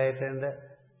he enlightened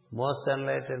most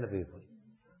enlightened people.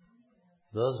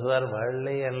 Those who are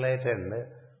worldly enlightened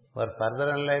were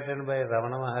further enlightened by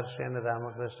Ramana Maharshi and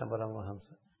Ramakrishna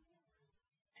Paramahamsa.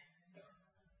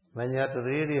 When you have to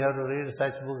read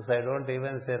such books. I don't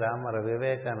even say Rama or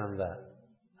Vivekananda.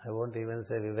 I won't even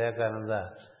say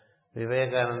Vivekananda.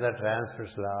 Vivekananda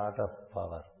transmits a lot of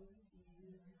power.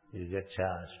 You get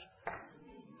charged.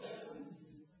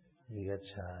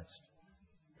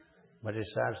 But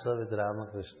it's not so with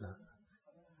Ramakrishna.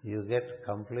 You get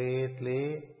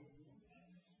completely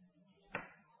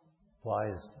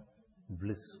poised,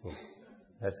 blissful.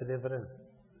 That's the difference.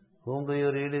 Whom do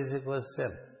you read is the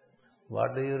question.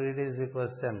 What do you read is the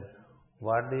question.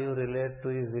 What do you relate to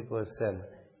is the question.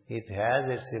 It has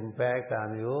its impact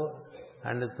on you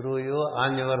and through you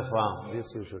on your form.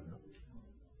 This you should know.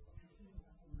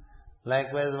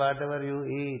 Likewise, whatever you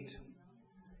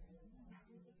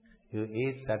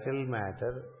eat subtle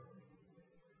matter,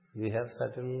 you have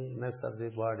subtleness of the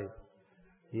body.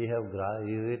 You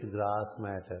eat grass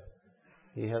matter,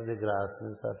 you have the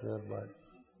grassness of your body.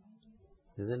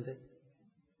 Isn't it?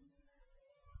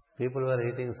 People were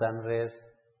eating sun rays.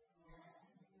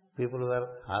 People were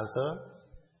also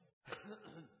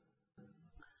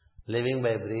living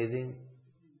by breathing.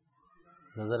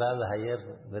 Those are all the higher,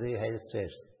 very high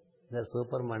states. They are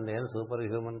super-mundane,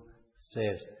 superhuman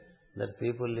states. That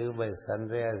people live by sun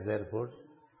ray as their food.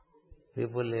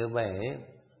 People live by air,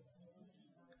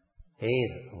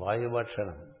 vayu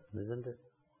bhakshanam, isn't it?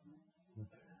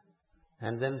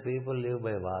 And then people live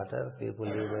by water, people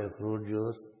live by fruit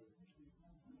juice,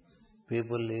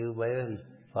 people live by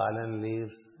fallen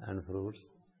leaves and fruits,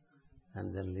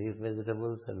 and then leaf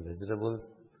vegetables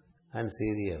and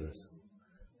cereals.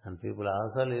 And people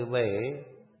also live by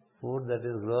food that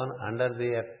is grown under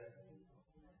the earth.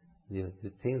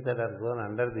 The things that are grown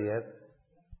under the earth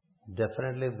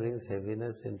definitely brings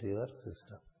heaviness into your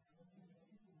system.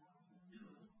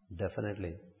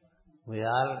 Definitely. We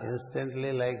all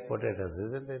instantly like potatoes,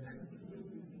 isn't it?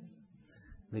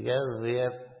 Because we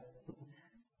are,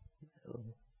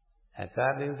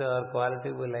 according to our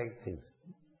quality, we like things.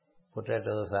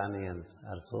 Potatoes, onions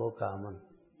are so common.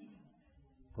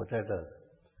 Potatoes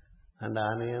and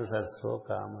onions are so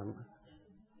common.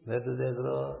 Where do they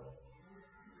grow?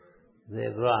 They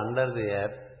grow under the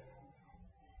earth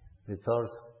without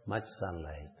much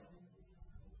sunlight.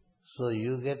 So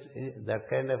you get that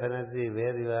kind of energy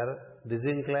where you are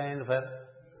disinclined for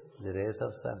the rays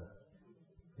of sun.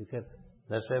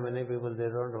 That's why many people, they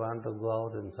don't want to go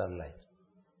out in sunlight.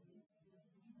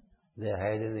 They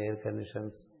hide in air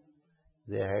conditions,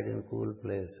 they hide in cool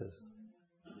places,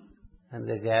 and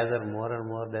they gather more and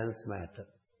more dense matter.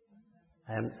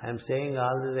 I'm saying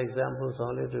all these examples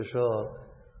only to show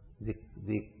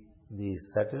the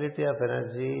subtlety of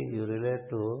energy you relate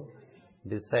to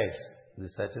decides. The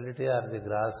subtlety or the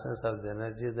grossness of the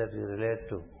energy that you relate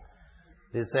to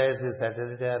decides the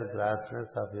subtlety or grossness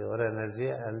of your energy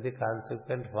and the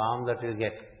consequent form that you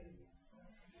get.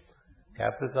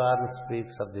 Capricorn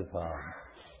speaks of the form.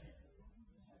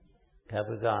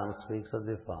 Capricorn speaks of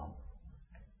the form.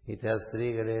 It has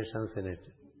 3 gradations in it.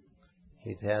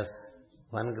 It has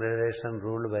one gradation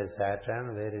ruled by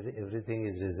Saturn, where everything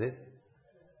is rigid.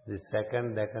 The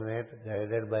second decanate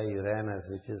guided by Uranus,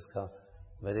 which is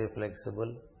very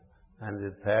flexible. And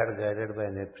the third guided by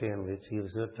Neptune, which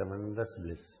gives you tremendous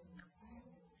bliss.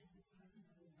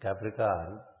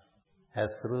 Capricorn has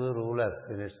 3 rulers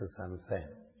in its sun sign.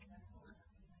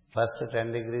 First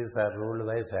 10 degrees are ruled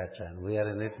by Saturn. We are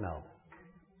in it now.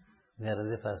 We are in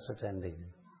the first 10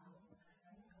 degrees.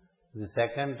 The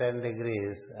second 10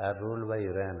 degrees are ruled by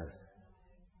Uranus,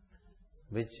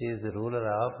 which is the ruler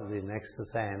of the next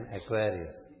sign,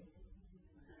 Aquarius.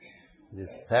 The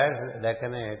third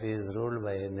decanate is ruled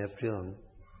by Neptune,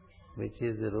 which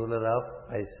is the ruler of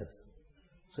Pisces.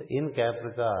 So in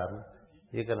Capricorn,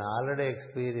 you can already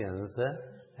experience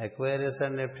Aquarius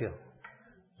and Neptune.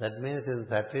 That means in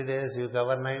 30 days you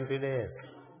cover 90 days.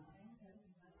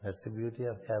 That's the beauty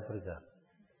of Capricorn.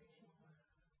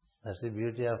 That's the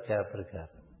beauty of Capricorn.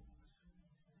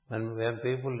 When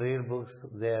people read books,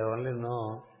 they only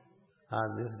know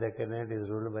this decanate is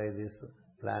ruled by this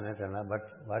planet, but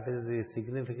what is the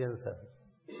significance of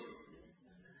it?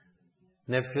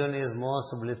 Neptune is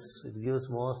it gives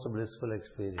most blissful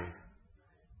experience.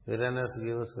 Uranus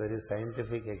gives very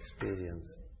scientific experience.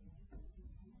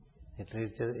 It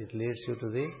leads you to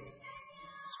the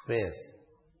space.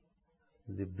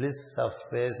 The bliss of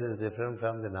space is different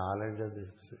from the knowledge of the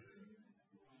space.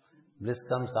 Bliss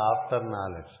comes after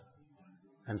knowledge.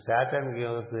 And Saturn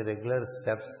gives the regular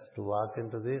steps to walk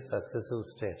into the successive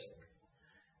states.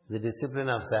 The discipline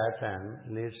of Saturn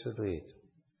leads you to it.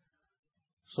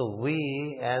 So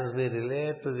we, as we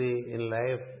relate in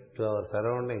life to our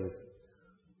surroundings,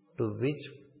 to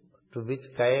which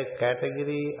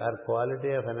category or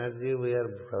quality of energy we are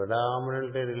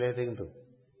predominantly relating to,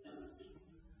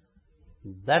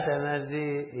 that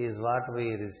energy is what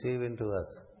we receive into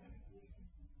us.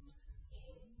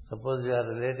 Suppose you are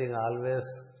relating always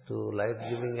to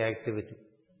life-giving activity.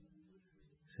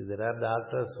 See, there are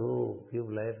doctors who give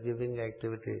life-giving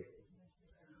activity.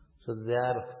 So they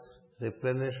are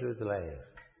replenished with life.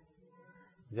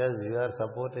 Because you are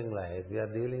supporting life, you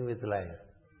are dealing with life.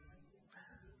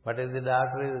 But if the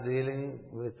doctor is dealing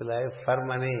with life for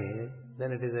money,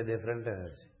 then it is a different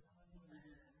energy.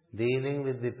 Dealing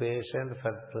with the patient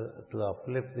to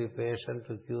uplift the patient,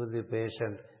 to cure the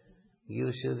patient,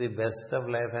 gives you the best of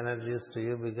life energies to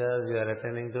you because you are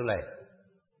attending to life.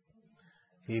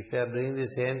 If you are doing the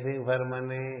same thing for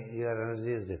money, your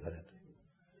energy is different.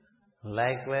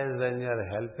 Likewise, when you are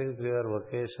helping through your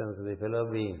vocations the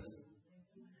fellow beings,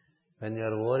 when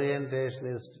your orientation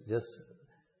is just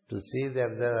to see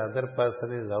that the other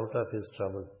person is out of his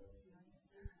trouble,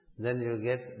 then you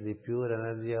get the pure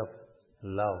energy of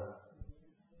love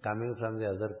coming from the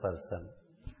other person.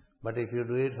 But if you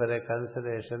do it for a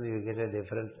consideration, you get a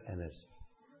different energy.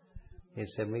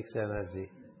 It's a mixed energy.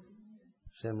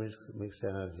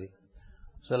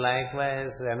 So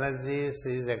likewise, energies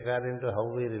is according to how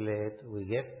we relate, we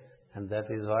get, and that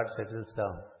is what settles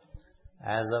down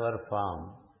as our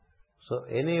form. So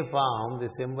any form, the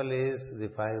symbol is the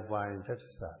 5-pointed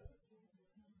star.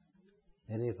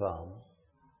 Any form,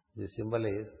 the symbol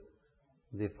is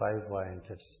the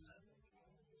 5-pointed star.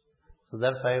 So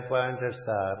that 5-pointed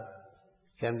star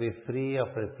can be free of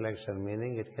reflection,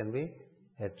 meaning it can be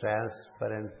a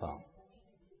transparent form.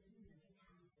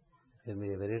 It can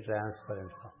be a very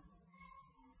transparent form.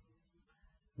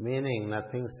 Meaning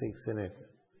nothing sticks in it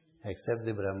except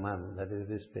the Brahman, that is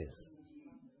the space.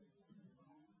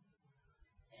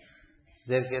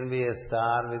 There can be a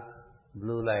star with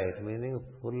blue light, meaning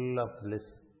full of bliss.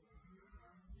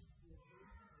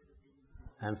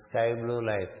 And sky blue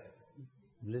light,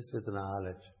 bliss with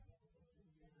knowledge.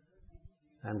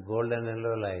 And golden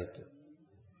yellow light,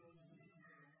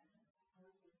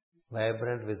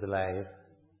 vibrant with life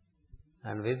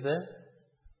and with the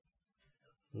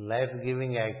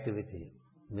life-giving activity.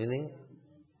 Meaning,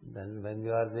 then when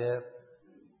you are there,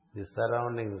 the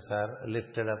surroundings are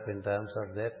lifted up in terms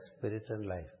of their spirit and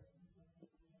life.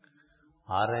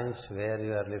 Orange, where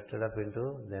you are lifted up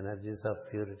into the energies of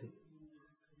purity.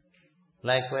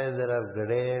 Likewise, there are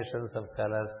gradations of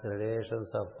colors,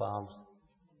 gradations of forms.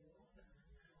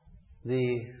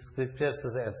 The scriptures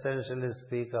essentially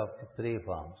speak of 3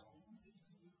 forms.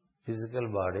 Physical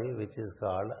body, which is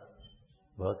called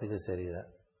Bhautika Sharira.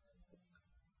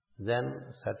 Then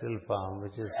subtle form,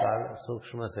 which is called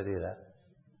Sukshma Sharira.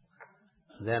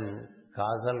 Then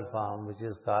causal form, which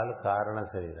is called Karana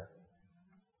Sharira.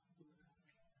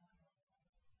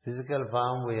 Physical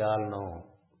form we all know,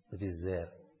 it is there.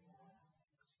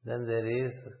 Then there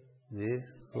is this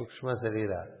Sukshma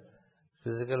Sharira.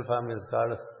 Physical form is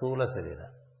called Sthula Sharira.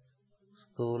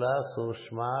 Sthula,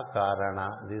 Sushma,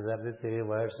 Karana. These are the 3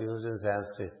 words used in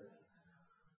Sanskrit,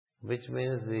 which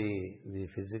means the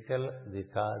physical,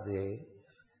 the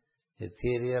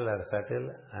ethereal or subtle,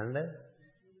 and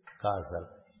causal.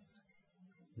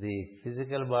 The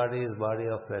physical body is body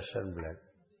of flesh and blood.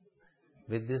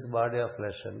 With this body of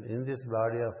flesh and in this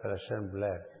body of flesh and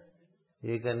blood,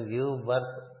 you can give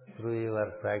birth through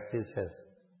your practices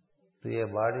to a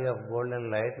body of golden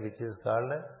light, which is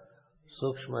called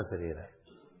Sukshma Sharira.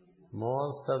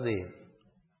 Most of the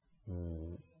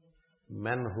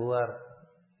men who are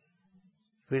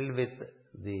filled with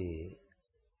the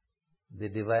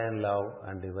divine love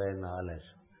and divine knowledge,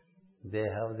 they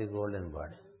have the golden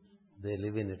body. They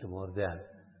live in it more than.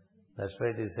 That's why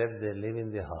it is said they live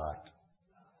in the heart.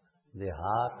 The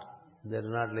heart, they do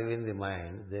not live in the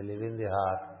mind, they live in the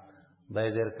heart. By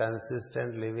their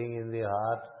consistent living in the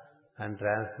heart and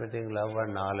transmitting love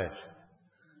and knowledge,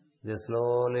 they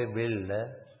slowly build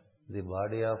the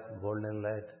body of golden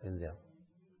light in them.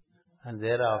 And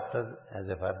thereafter, as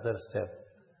a further step,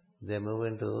 they move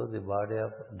into the body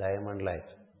of diamond light,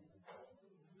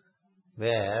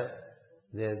 where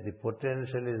the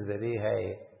potential is very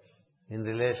high in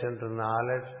relation to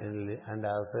knowledge and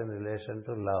also in relation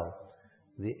to love.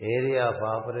 The area of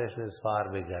operation is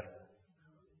far bigger.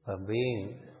 For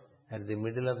being at the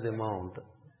middle of the mount,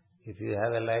 if you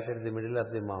have a light at the middle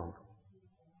of the mount,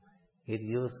 it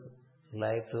gives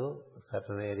light to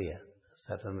certain area,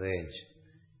 certain range.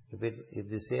 If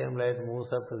the same light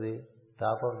moves up to the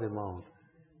top of the mount,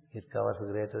 it covers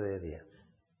a greater area.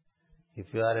 If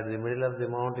you are at the middle of the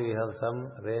mount, you have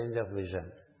some range of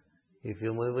vision. If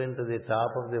you move into the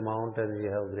top of the mountain, you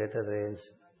have greater range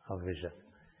of vision.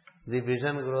 The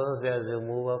vision grows as you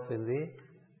move up in the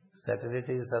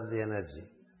subtleties of the energy.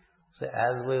 So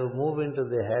as we move into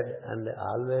the head and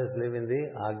always live in the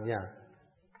Ajna,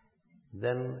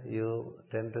 then you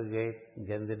tend to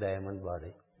gain the diamond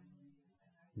body.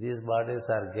 These bodies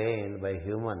are gained by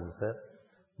humans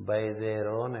by their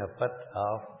own effort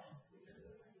of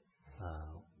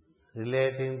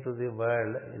relating to the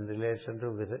world in relation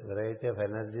to variety of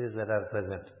energies that are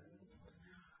present.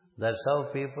 That's how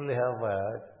people have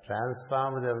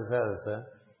transformed themselves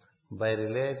by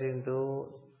relating to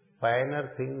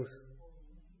finer things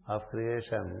of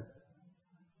creation,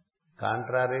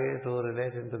 contrary to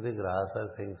relating to the grosser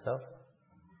things of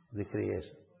the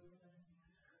creation.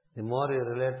 The more you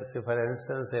relate, see for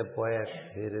instance a poet,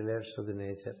 he relates to the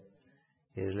nature,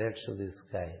 he relates to the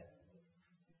sky,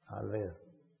 always.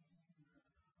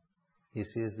 He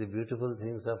sees the beautiful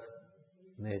things of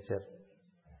nature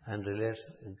and relates,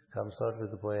 comes out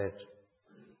with the poet.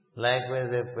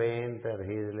 Likewise a painter,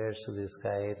 he relates to the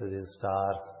sky, to the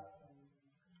stars,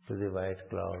 to the white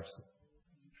clouds.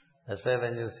 That's why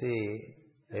when you see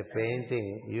a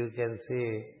painting, you can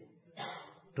see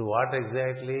to what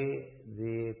exactly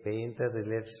the painter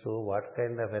relates to, what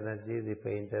kind of energy the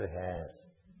painter has.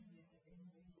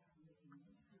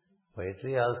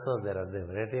 Poetry also, there are the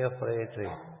variety of poetry.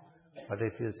 But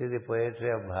if you see the poetry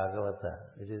of Bhagavata,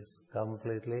 it is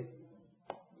completely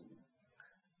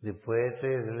the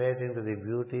poetry relating to the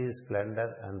beauty,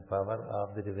 splendor and power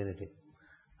of the divinity.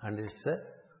 And its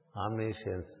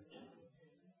omniscience.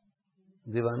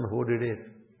 The one who did it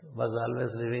was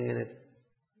always living in it.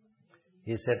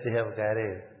 He said to have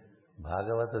carried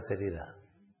Bhagavata Sarira.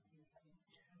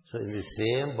 So in the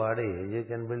same body, you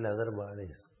can build other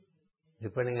bodies,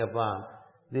 depending upon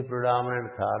the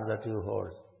predominant thought that you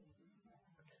hold.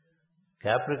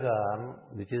 Capricorn,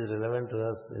 which is relevant to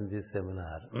us in this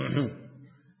seminar,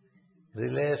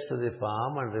 relates to the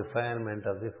form and refinement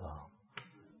of the form.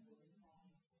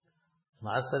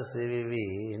 Master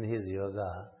CVV, in his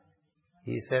yoga,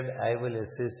 he said, I will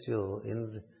assist you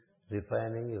in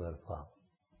refining your form.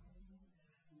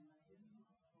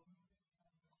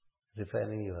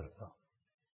 Refining your form.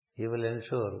 He will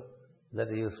ensure that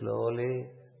you slowly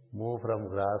move from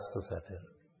gross to subtle.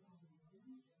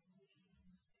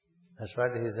 That's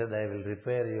what he said, I will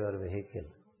repair your vehicle.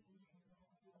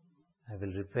 I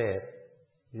will repair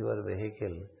your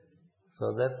vehicle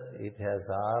so that it has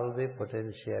all the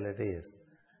potentialities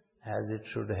as it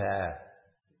should have.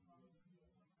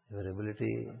 Your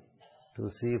ability to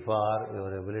see far,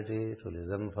 your ability to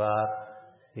listen far,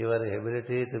 your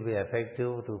ability to be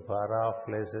effective to far off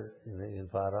places, in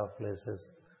far off places,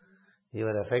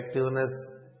 your effectiveness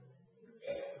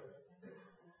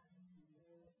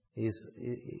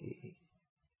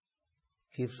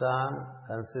keeps on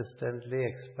consistently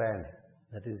expanding.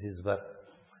 That is his work.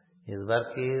 His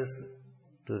work is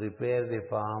to repair the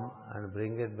form and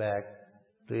bring it back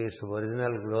to its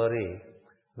original glory,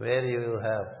 where you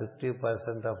have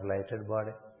 50% of lighted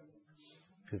body,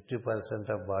 50%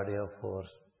 of body of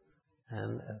force,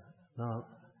 and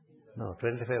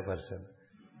 25%,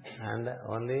 and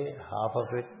only half of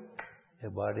it a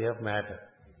body of matter.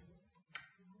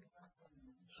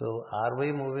 So, are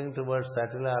we moving towards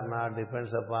subtle or not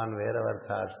depends upon where our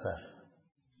thoughts are.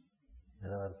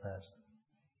 Where our thoughts.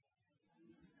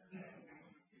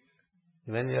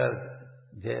 When you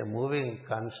are moving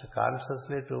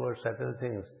consciously towards subtle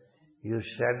things, you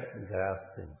shed gross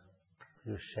things.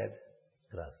 You shed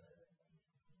gross.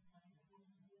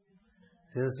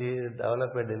 Since you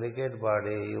develop a delicate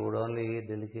body, you would only eat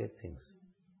delicate things.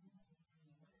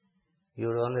 You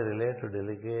would only relate to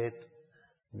delicate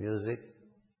music,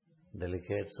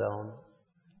 delicate sound,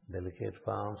 delicate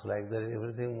forms, like that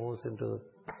everything moves into.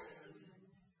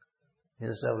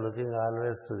 Instead of looking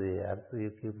always to the earth,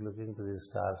 you keep looking to the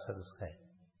stars and sky.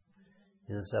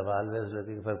 Instead of always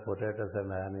looking for potatoes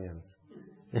and onions,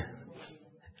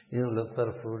 you look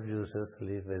for fruit juices,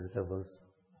 leaf vegetables.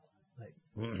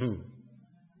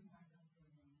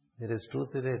 There is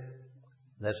truth in it.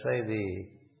 That's why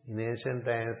in ancient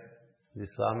times, the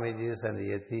Swamijis and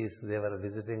the Yatis, they were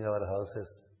visiting our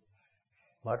houses.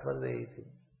 What were they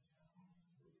eating?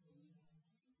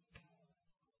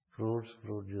 Fruits,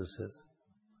 fruit juices,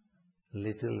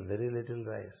 very little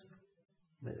rice.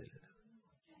 Very little.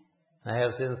 I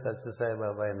have seen Satya Sai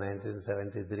Baba in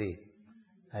 1973.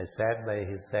 I sat by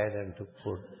his side and took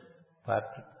food.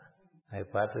 I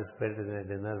participated in a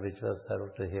dinner which was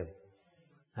served to him.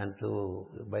 And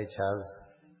by chance,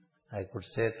 I could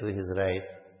say to his right,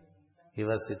 he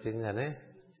was sitting in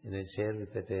a chair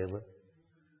with a table.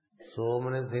 So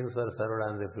many things were served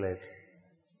on the plate.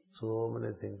 So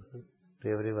many things to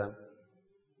everyone.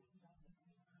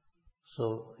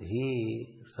 So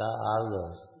he saw all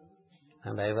those.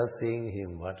 And I was seeing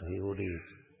him, what he would eat.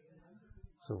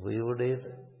 So we would eat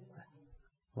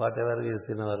whatever is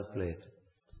in our plate.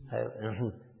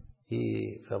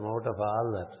 From out of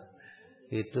all that,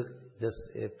 he took just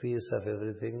a piece of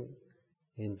everything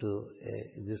into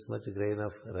this much grain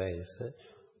of rice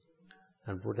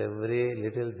and put every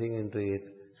little thing into it,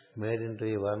 made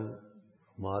into one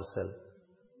morsel,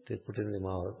 put in the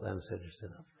mouth and said, it's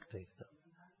enough, take it out.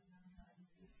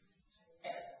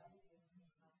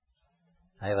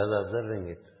 I was observing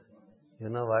it. You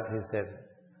know what he said?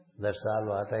 That's all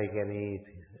what I can eat,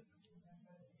 he said.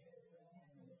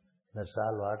 That's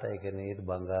all what I can eat,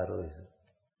 Bangaru, he said.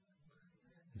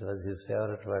 It was his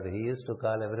favorite word. He used to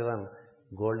call everyone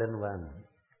golden one.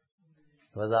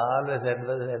 He was always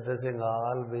addressing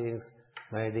all beings,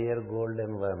 my dear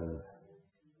golden ones.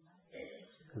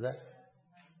 That?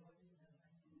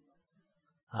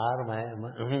 Or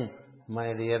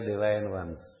my dear divine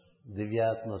ones,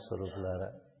 Divyatma Swarupulara.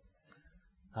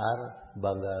 Or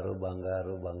Bangaru.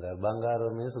 Bangaru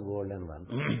means golden one.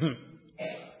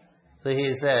 So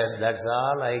he said, that's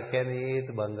all I can eat,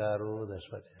 Bangaru.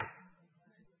 That's what he said.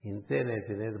 ఇంతే నేను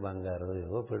తినేది బంగారు.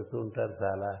 ఏవో పెడుతూ ఉంటారు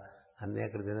చాలా, అన్నీ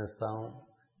ఎక్కడ తినేస్తాం,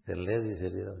 తినలేదు ఈ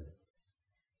శరీరం.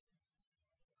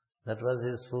 That was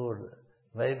his food.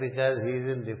 Why? Because he is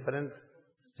in different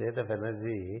state of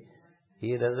energy.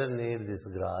 He doesn't need this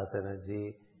gross energy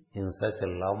in such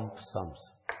lump sums.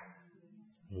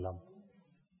 Lump.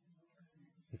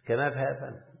 It cannot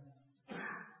happen.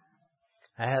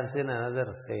 I have seen another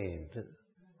saint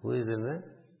who is in a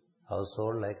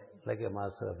household like a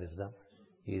master of wisdom.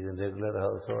 He is in regular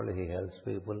household, he helps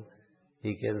people,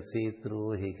 he can see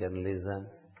through, he can listen,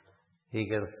 he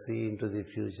can see into the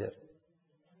future.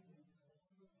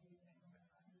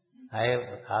 I have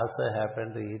also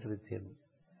happened to eat with him.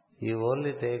 He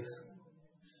only takes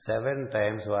 7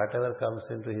 times whatever comes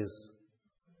into his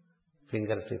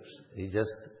fingertips.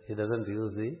 He doesn't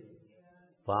use the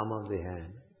palm of the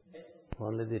hand,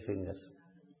 only the fingers.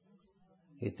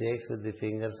 He takes with the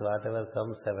fingers whatever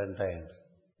comes 7 times.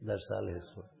 That's all his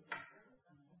food.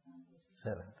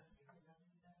 7.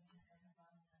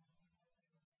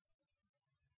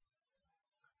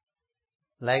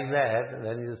 Like that,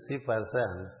 when you see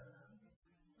persons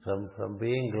from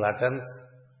being gluttons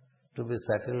to be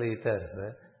subtle eaters,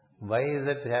 why is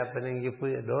it happening? If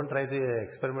we don't try to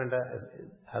experiment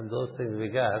on those things,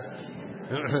 because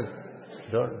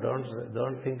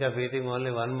don't think of eating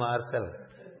only one morsel.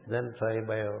 Then try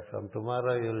from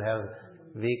tomorrow you will have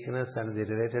weakness and the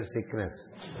related sickness.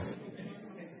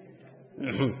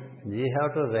 You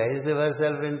have to raise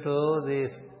yourself into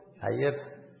this higher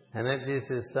energy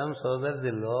system so that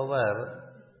the lower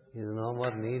is no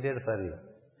more needed for you.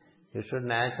 It should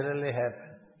naturally happen.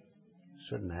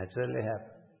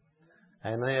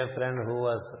 I know a friend who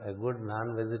was a good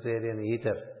non-vegetarian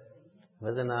eater. He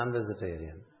was a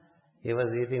non-vegetarian. He was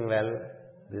eating well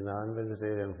the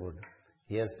non-vegetarian food.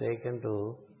 He has taken to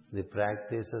the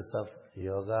practices of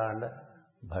yoga and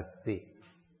bhakti.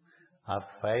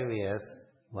 After 5 years,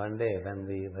 one day when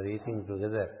we were eating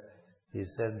together, he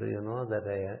said, do you know that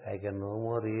I can no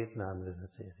more eat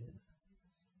non-vegetarian?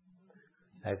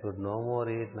 I could no more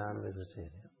eat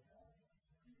non-vegetarian.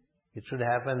 It should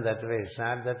happen that way. It's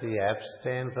not that we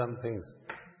abstain from things.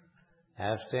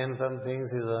 Abstain from things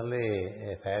is only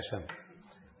a fashion.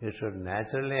 It should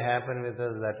naturally happen with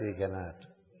us that we cannot.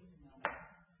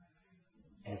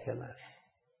 We cannot.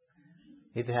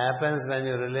 It happens when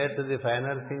you relate to the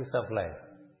finer things of life.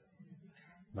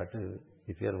 But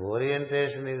if your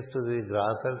orientation is to the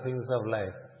grosser things of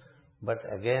life, but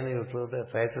again you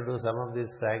try to do some of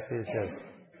these practices,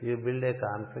 you build a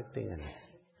conflicting energy.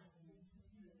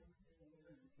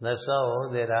 That's how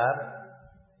there are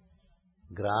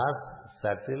gross,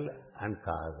 subtle and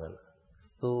causal.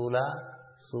 Sthula,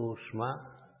 Sukshma,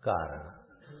 Karana.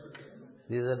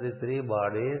 These are the 3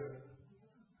 bodies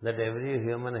that every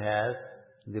human has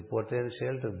the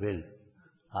potential to build.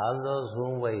 All those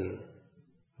whom we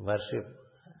worship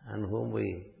and whom we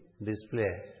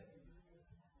display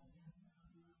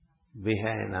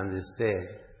behind on the stage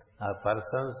are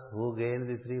persons who gain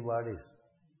the 3 bodies.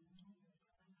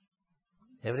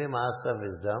 Every master of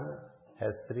wisdom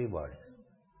has 3 bodies.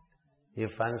 He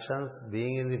functions,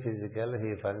 being in the physical,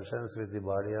 he functions with the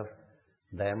body of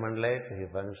diamond light, he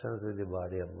functions with the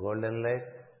body of golden light,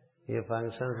 he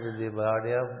functions with the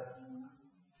body of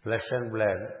flesh and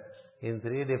blood. In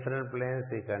 3 different planes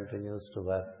he continues to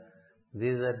work.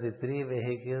 These are the 3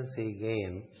 vehicles he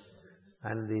gained,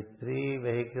 and the 3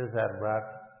 vehicles are brought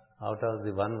out of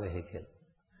the 1 vehicle.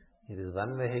 It is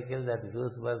 1 vehicle that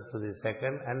gives birth to the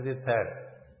 2nd and the 3rd.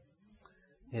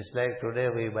 It's like today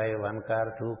we buy 1 car,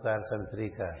 2 cars and 3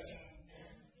 cars.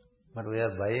 But we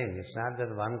are buying. It's not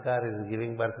that 1 car is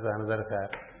giving birth to another car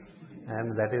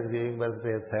and that is giving birth to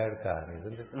a 3rd car,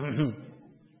 isn't it?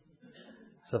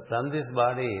 So from this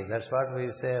body, that's what we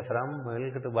say, from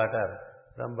milk to butter,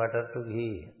 from butter to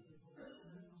ghee.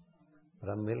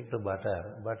 From milk to butter,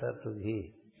 butter to ghee.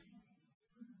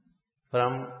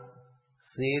 From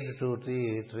Seed to tree,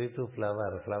 tree to flower,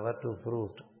 flower to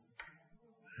fruit.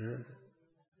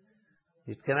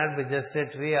 It cannot be just a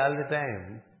tree all the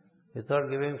time without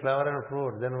giving flower and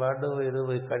fruit. Then what do?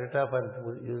 We cut it off and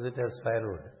use it as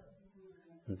firewood.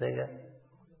 అంతేగా,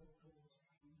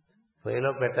 పొయ్యిలో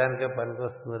పెట్టడానికే పనికి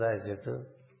వస్తుందిరా ఈ చెట్టు,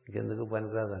 ఇంకెందుకు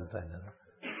పనికిరాదు అంటాం కదా.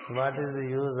 What is the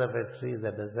use of a tree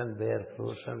that doesn't bear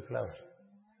fruits and flowers?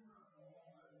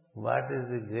 What is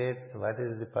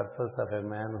the purpose of a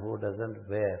man who doesn't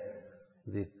bear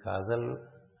the causal,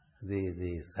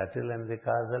 the subtle and the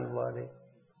causal body?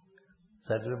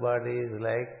 Subtle body is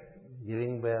like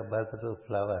giving birth to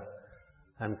flower,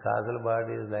 and causal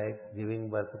body is like giving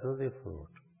birth to the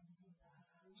fruit.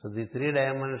 So the three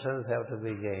dimensions have to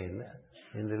be gained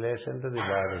in relation to the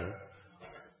body.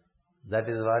 That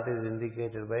is what is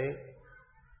indicated by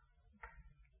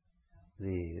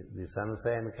the sun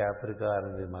sign Capricorn,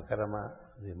 the Makarama,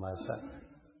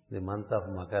 the month of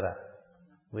Makara.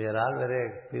 We are all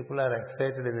people are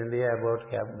excited in India about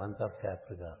month of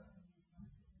Capricorn.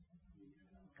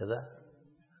 Kada?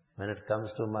 When it comes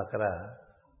to Makara,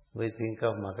 we think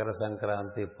of Makara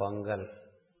Sankranti, Pongal.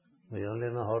 We only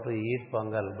know how to eat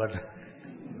Pongal, but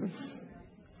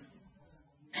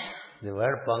the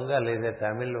word Pongal is a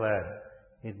Tamil word.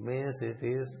 It means it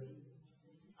is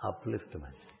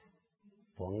upliftment.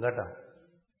 పొంగటం,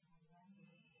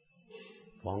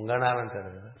 పొంగడాలంటాడు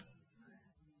కదా.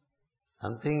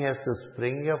 Something has to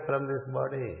spring up from this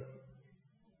body.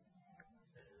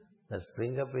 That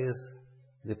spring up is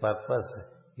the purpose.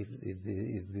 If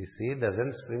the seed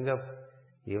doesn't spring up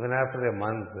even after a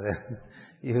month,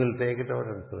 you will take it out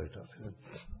and throw it out.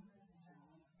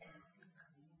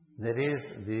 There is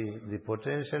the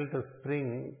potential to spring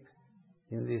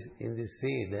in the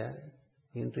seed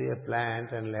into a plant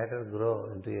and later grow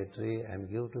into a tree and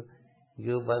give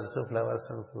birth to flowers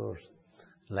and fruits.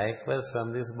 Likewise, from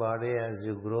this body, as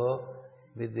you grow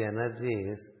with the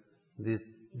energies,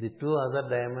 the two other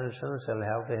dimensions shall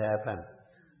have to happen.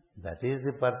 That is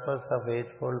the purpose of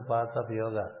Eightfold Path of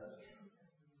Yoga.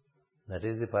 That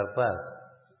is the purpose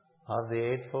of the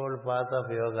Eightfold Path of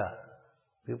Yoga.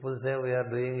 People say we are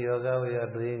doing yoga.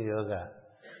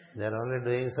 They are only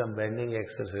doing some bending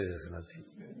exercises, nothing.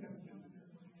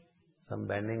 Some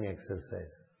bending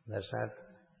exercise. That's not.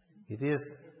 It is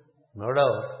no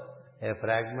doubt a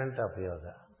fragment of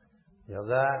yoga.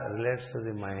 Yoga relates to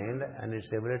the mind and its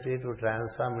ability to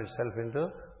transform itself into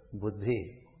buddhi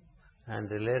and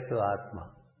relate to Atma.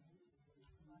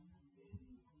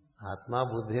 Atma,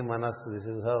 buddhi, manas. This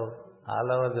is how all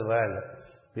over the world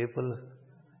people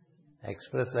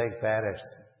express like parrots.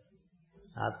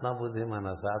 Atma, buddhi,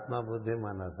 manas. Atma, buddhi,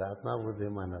 manas. Atma, buddhi,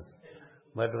 manas.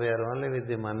 But we are only with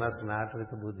the manas, not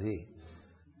with buddhi.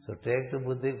 So take to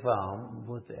buddhic form,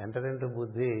 enter into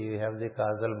buddhi, you have the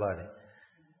causal body.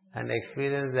 And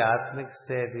experience the atmic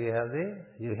state, you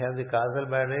have the causal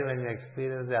body when you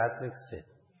experience the atmic state.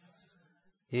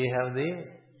 You have the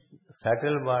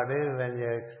subtle body when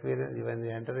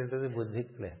you enter into the buddhic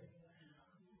plane.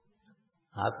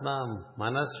 Atma,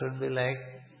 manas should be like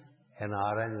an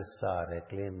orange star, a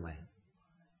clean mind.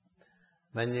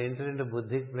 When you enter into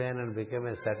buddhic plane and become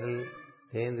in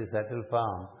the subtle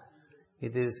form,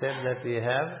 it is said that you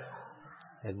have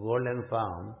a golden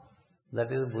form, that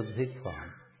is buddhic form.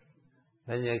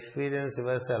 When you experience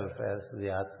yourself as the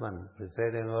Atman,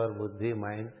 presiding over buddhi,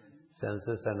 mind,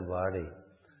 senses and body,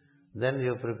 then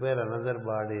you prepare another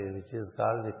body which is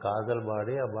called the causal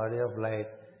body, a body of light,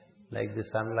 like the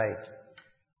sunlight.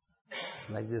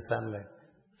 Like the sunlight.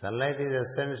 Sunlight is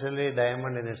essentially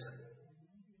diamond in its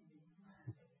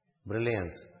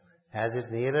brilliance. As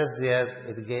it nears the earth,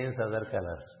 it gains other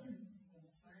colors.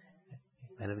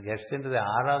 When it gets into the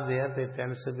aura of the earth, it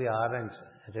tends to be orange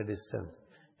at a distance,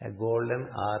 a golden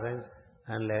orange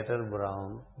and later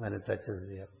brown when it touches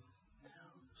the earth.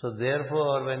 So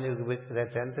therefore, when you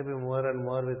tend to be more and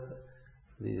more with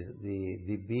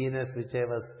the beingness which I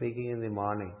was speaking in the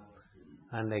morning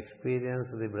and experience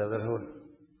the brotherhood,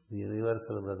 the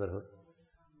universal brotherhood,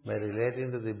 by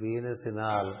relating to the beingness in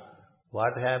all,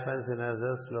 what happens in us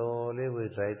is slowly we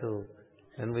try to,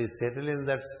 when we settle in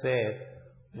that state,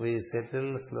 we settle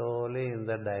slowly in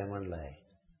the diamond light.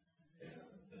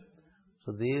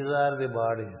 So these are the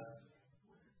bodies.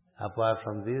 Apart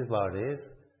from these bodies,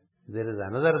 there is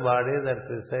another body that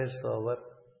resides over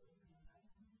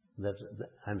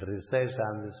and resides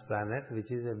on this planet,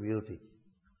 which is a beauty.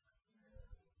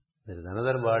 There is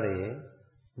another body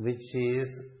which is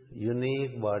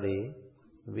unique body,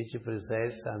 which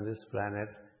resides on this planet,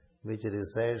 which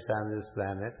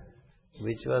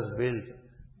was built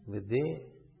with the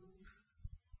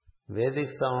Vedic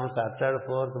sounds uttered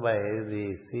forth by the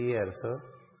seers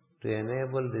to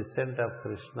enable descent of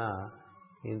Krishna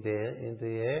into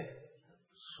a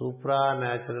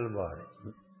supranatural body,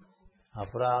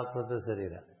 Aprakruta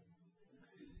Sarira.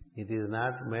 It is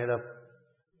not made of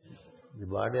the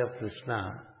body of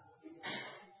Krishna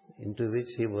into which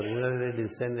he originally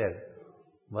descended,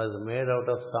 was made out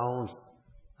of sounds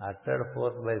uttered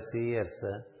forth by seers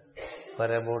for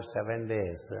about 7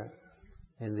 days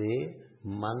in the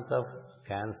month of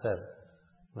Cancer,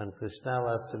 when Krishna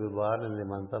was to be born in the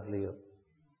month of Leo.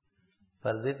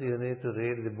 For that you need to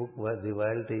read the book The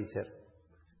Wild Teacher.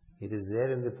 It is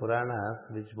there in the Puranas,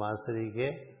 which Master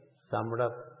E.K. summed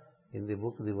up in the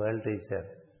book The Wild Teacher,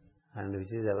 and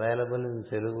which is available in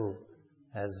Telugu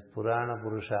as Purana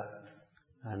Purusha,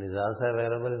 and is also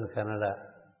available in Kannada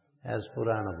as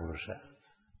Purana Purusha.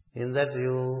 In that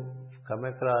you come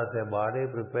across a body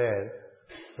prepared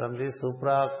from the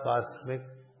supracosmic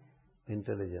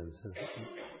intelligence,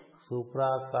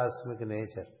 supracosmic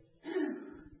nature.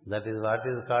 That is what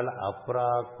is called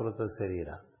Aprakruta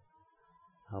Sarira.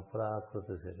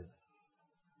 Aprakruta Sarira.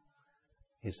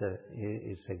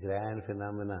 It's a grand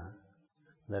phenomena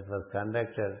that was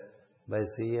conducted by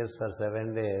seers for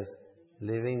 7 days,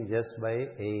 living just by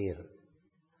air.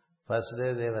 First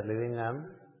day they were living on,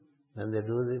 when they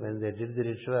did the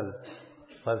ritual,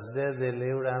 first day they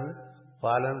lived on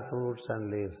fallen fruits and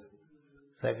leaves.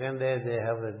 Second day they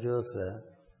have reduced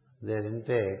their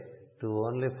intake to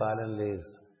only fallen leaves.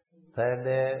 Third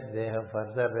day they have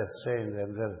further restrained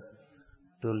themselves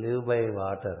to live by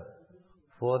water.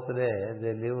 Fourth day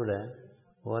they lived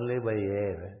only by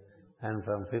air. And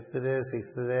from fifth day,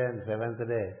 sixth day and seventh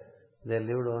day they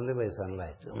lived only by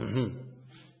sunlight.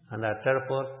 And uttered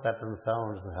forth certain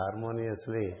sounds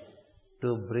harmoniously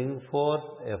to bring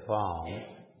forth a form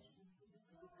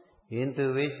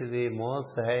into which the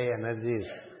most high energies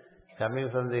coming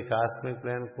from the cosmic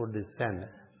plane could descend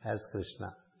as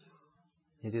Krishna.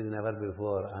 It is never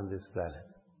before on this planet.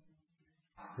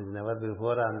 It is never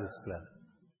before on this planet.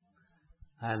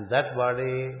 And that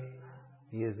body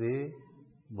is the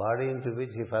body into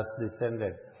which he first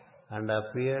descended and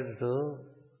appeared to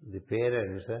the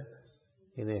parents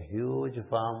in a huge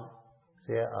form,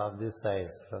 say of this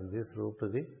size, from this roof to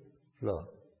the floor.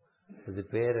 To the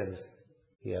parents,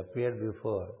 he appeared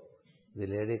before. The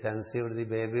lady conceived the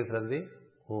baby from the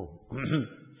womb.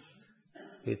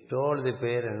 He told the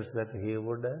parents that he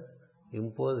would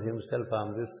impose himself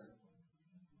on this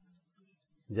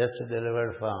just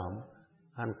delivered form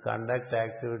and conduct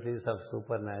activities of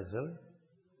supernatural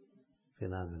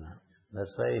phenomena.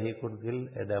 That's why he could kill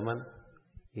a demon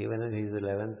even in his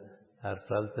 11th or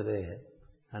 12th day,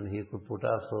 and he could put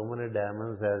off so many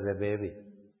demons as a baby.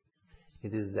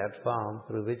 It is that form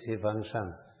through which he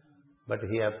functions. But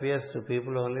he appears to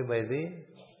people only by the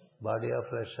body of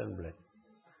flesh and blood.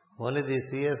 Only the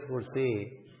seers could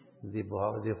see the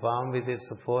form with its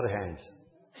 4 hands.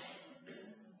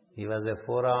 He was a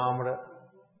 4-armed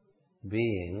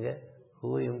being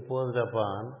who imposed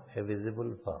upon a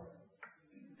visible form.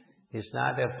 It's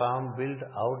not a form built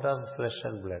out of flesh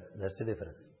and blood. That's the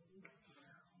difference.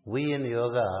 We in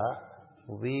yoga,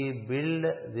 we build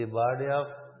the body of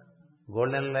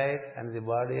golden light and the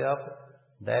body of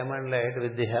diamond light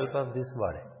with the help of this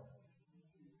body.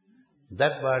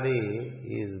 That body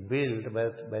is built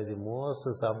by the most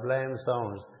sublime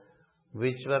sounds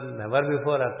which were never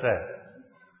before uttered.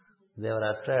 They were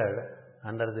uttered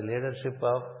under the leadership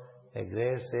of a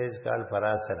great sage called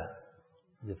Parasara,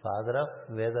 the father of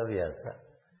Vedavyasa.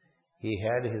 He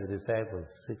had his disciples,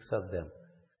 6 of them.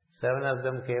 7 of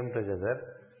them came together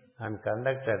and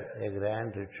conducted a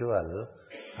grand ritual,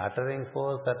 uttering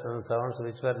 4 certain sounds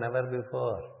which were never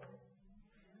before,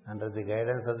 under the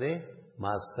guidance of the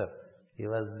master. He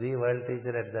was the world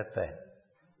teacher at that time.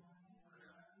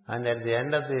 And at the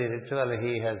end of the ritual,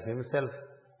 he has himself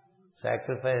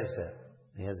sacrificed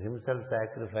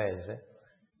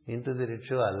into the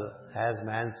ritual as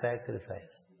man's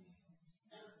sacrifice.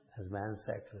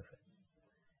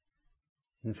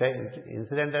 In fact,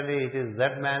 incidentally, it is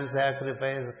that man's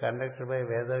sacrifice conducted by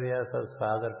Vedavyasa's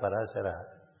father Parashara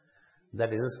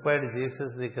that inspired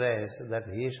Jesus the Christ that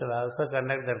he shall also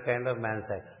conduct that kind of man's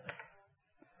sacrifice.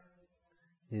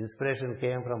 The inspiration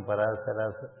came from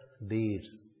Parashara's deeds,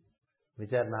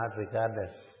 which are not recorded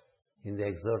in the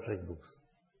exoteric books.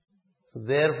 So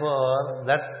therefore,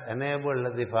 that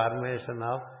enabled the formation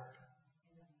of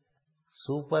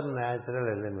supernatural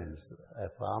elements, a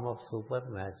form of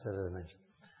supernatural elements.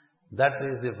 That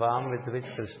is the form with which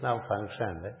Krishna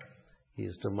functioned. He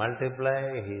is to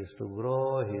multiply, he is to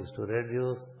grow, he is to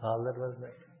reduce, all that was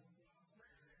there.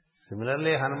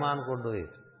 Similarly, Hanuman could do it,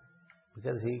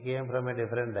 because he came from a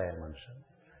different dimension.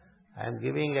 I am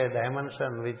giving a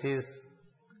dimension which is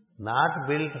not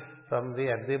built from the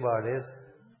earthly bodies,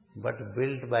 but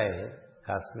built by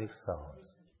cosmic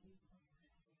sounds.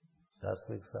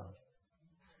 Cosmic sounds.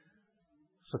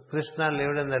 So Krishna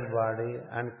lived in that body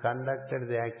and conducted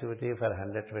the activity for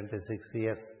 126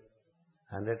 years.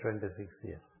 126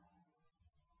 years.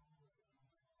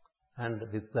 And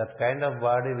with that kind of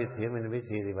body with him in which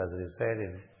he was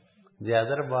residing, the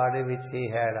other body which he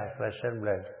had of flesh and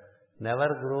blood never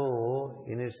grew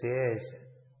in its age.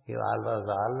 He was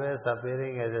always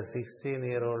appearing as a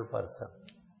 16-year-old person.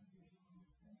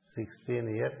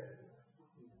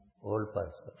 16-year-old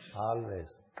person.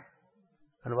 Always.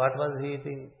 And what was he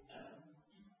eating?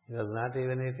 He was not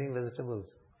even eating vegetables.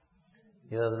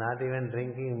 He was not even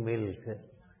drinking milk.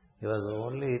 He was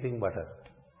only eating butter.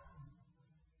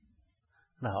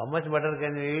 Now, how much butter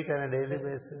can you eat on a daily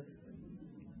basis?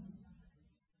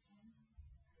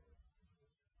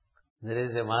 There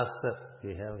is a master.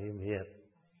 We have him here.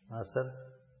 Master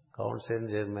Count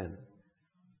Saint-Germain.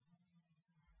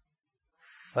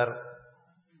 For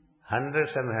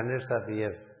hundreds and hundreds of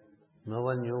years, no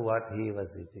one knew what he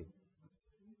was eating.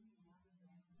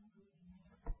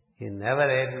 He never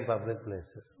ate in public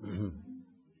places.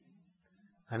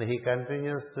 And he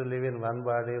continues to live in one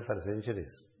body for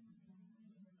centuries.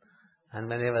 And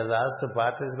when he was asked to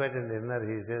participate in dinner,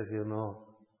 he says, you know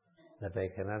that I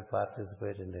cannot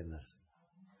participate in dinners.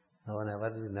 No one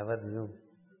never knew.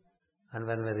 And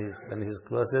when his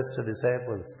closest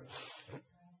disciples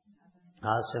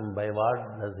asked him, by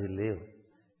what does he live?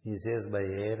 He says, by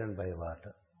air and by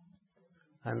water.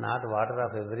 And not water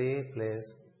of every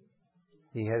place.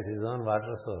 He has his own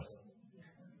water source.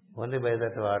 Only by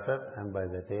that water and by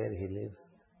that air he lives.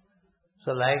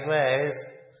 So likewise,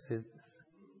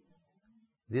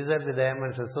 these are the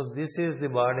dimensions. So this is the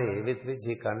body with which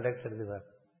he conducted the work.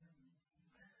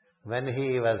 When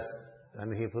he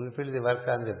fulfilled the work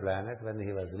on the planet, when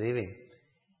he was leaving,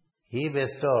 he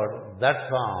bestowed that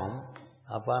form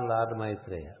upon Lord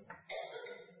Maitreya.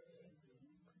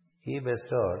 He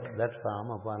bestowed that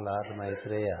form upon Lord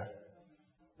Maitreya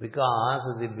because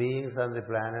the beings on the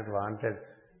planet wanted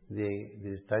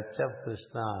the touch of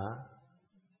Krishna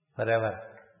forever.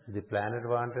 The planet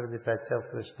wanted the touch of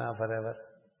Krishna forever.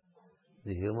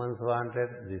 The humans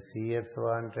wanted, the seers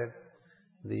wanted,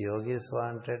 the yogis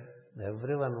wanted,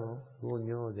 everyone who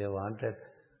knew they wanted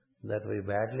that we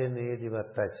badly need your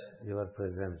touch, your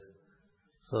presence.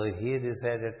 So he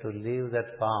decided to leave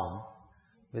that form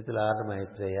with Lord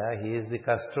Maitreya. He is the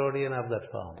custodian of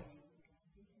that form.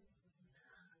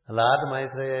 Lord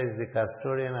Maitreya is the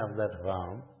custodian of that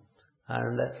form,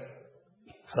 and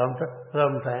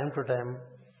from time to time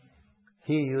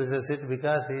he uses it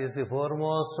because he is the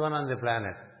foremost one on the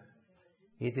planet.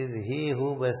 It is he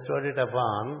who bestowed it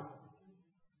upon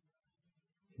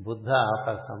Buddha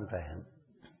for some time.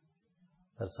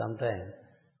 For some time,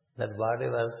 that body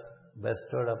was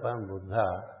bestowed upon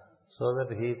Buddha so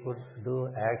that he could do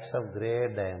acts of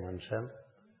great dimension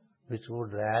which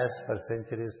would last for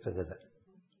centuries together.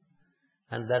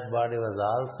 And that body was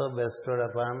also bestowed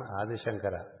upon Adi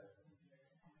Shankara.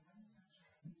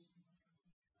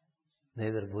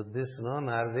 Neither Buddhists know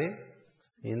nor the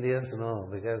Indians know,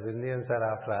 because Indians are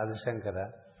after Adi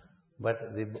Shankara. But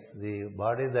the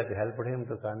body that helped him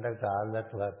to conduct all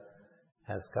that work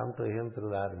has come to him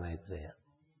through Lord Maitreya.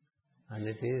 And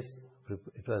it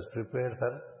was prepared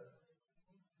for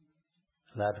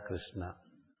Lord Krishna.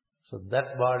 So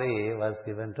that body was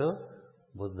given to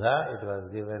Buddha, it was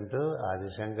given to Adi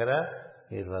Shankara,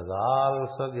 it was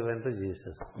also given to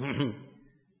Jesus.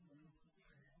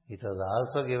 It was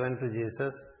also given to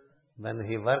Jesus when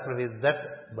he worked with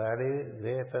that body,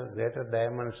 greater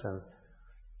dimensions.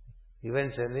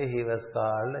 Eventually he was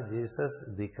called Jesus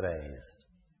the Christ.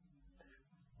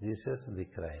 Jesus the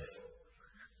Christ.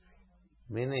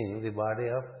 Meaning the body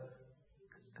of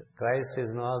Christ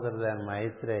is no other than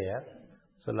Maitreya.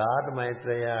 So Lord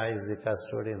Maitreya is the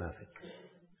custodian of it.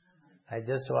 I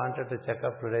just wanted to check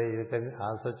up today. You can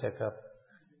also check up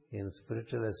in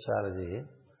spiritual astrology.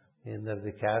 In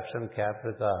the caption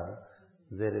Capricorn,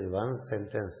 there is one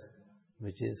sentence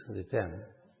which is written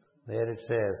where it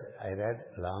says, I read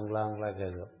long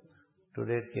ago.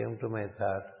 Today it came to my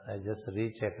thought. I just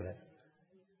rechecked it.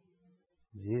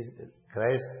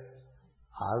 Christ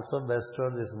also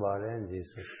bestowed this body on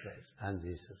Jesus Christ. And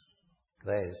Jesus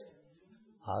Christ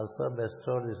also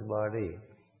bestowed this body.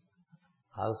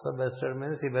 Also bestowed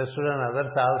means he bestowed on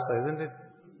others also, isn't it?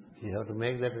 You have to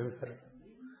make that inference.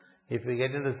 If you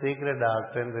get into secret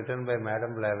doctrine written by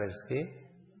Madame Blavatsky,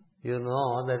 you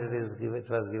know that it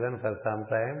was given for some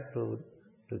time to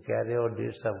carry out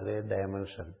deeds of great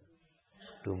dimension.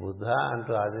 to Buddha and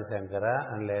to Adi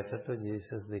Shankara and later to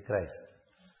Jesus the Christ.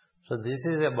 So this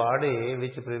is a body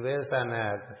which prevails on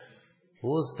earth,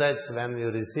 whose touch, when you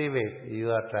receive it,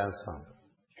 you are transformed.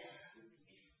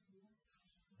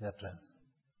 You are transformed.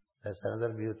 That's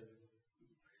another beauty.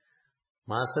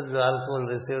 Master Jwalpul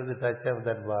received the touch of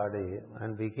that body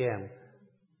and became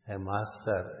a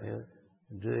master in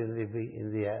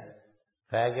the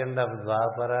fag end of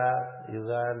Dwapara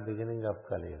Yuga and beginning of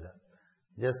Kali Yuga.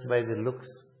 Just by the looks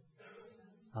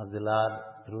of the Lord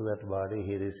through that body,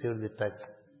 he received the touch.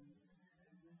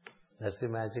 That's the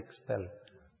magic spell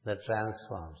that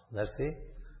transforms. That's the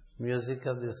music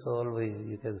of the soul.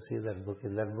 You can see that book.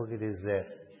 In that book it is there.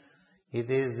 It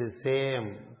is the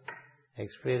same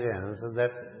experience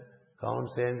that Count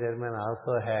Saint Germain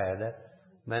also had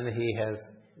when he has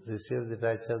received the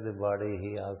touch of the body.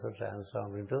 He also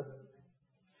transformed into.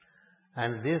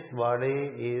 And this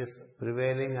body is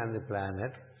prevailing on the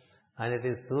planet, and it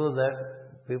is through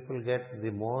that people get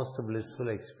the most blissful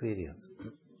experience.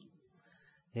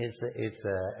 It's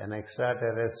an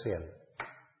extraterrestrial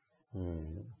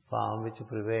form which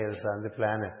prevails on the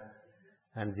planet.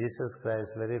 And Jesus Christ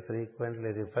very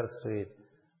frequently refers to it,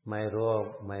 my robe,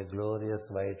 my glorious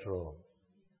white robe.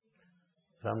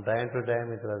 From time to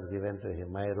time it was given to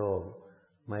him, my robe,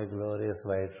 my glorious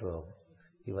white robe.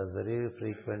 He was very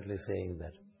frequently saying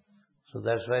that. So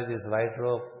that's why this white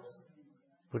robes,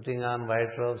 putting on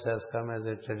white robes has come as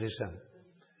a tradition.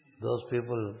 Those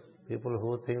people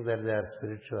who think that they are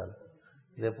spiritual,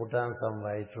 they put on some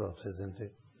white robes, isn't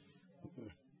it?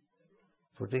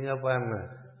 Putting up on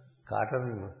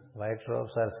cotton white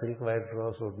robes or silk white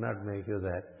robes would not make you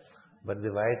that. But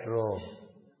the white robe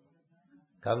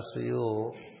comes to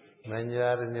you when you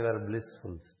are in your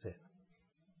blissful state.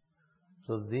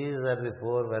 So these are the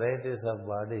 4 varieties of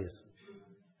bodies.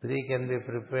 3 can be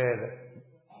prepared.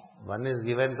 1 is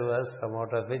given to us, from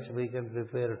out of which we can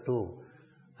prepare 2.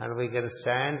 And we can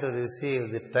stand to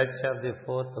receive the touch of the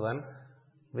 4th one,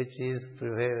 which is,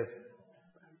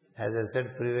 as I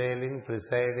said, prevailing,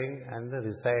 presiding and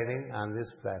residing on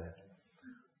this planet.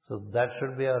 So that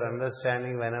should be our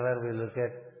understanding whenever we look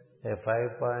at a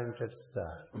 5-pointed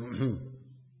star.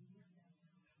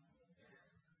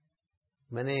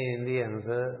 Many Indians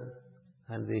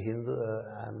and the Hindu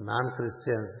and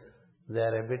non-Christians, they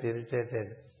are a bit irritated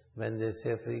when they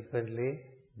say frequently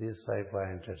this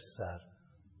 5-pointed star.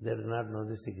 They do not know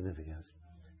the significance.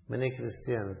 Many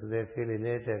Christians, they feel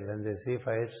elated when they see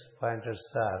 5-pointed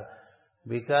star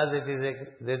because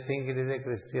they think it is a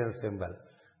Christian symbol.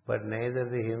 But neither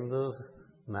the Hindus,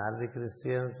 nor the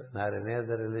Christians, nor any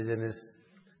other religionists,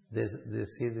 they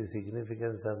see the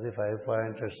significance of the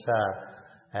 5-pointed star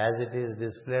as it is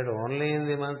displayed only in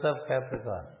the month of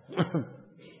Capricorn.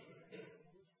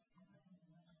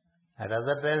 At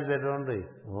other times they don't do it.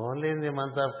 Only in the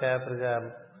month of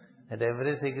Capricorn, at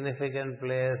every significant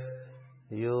place,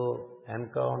 you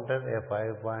encounter a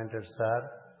 5-pointed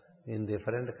star in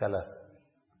different color.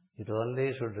 It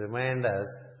only should remind us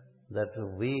that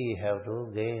we have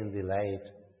to gain the light.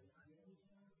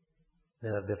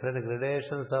 There are different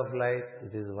gradations of light.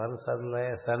 It is one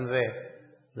sun ray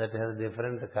that has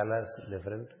different colors,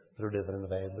 through different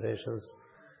vibrations,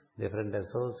 different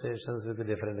associations with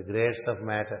different grades of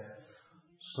matter.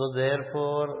 So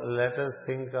therefore, let us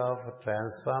think of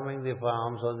transforming the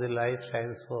form so the light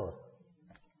shines forth.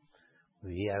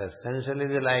 We are essentially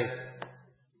the light.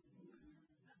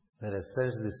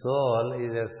 The soul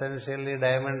is essentially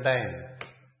diamantine.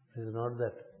 Please note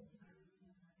that.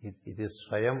 It is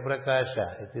Swayam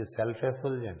Prakasha. It is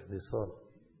self-effulgent, the soul.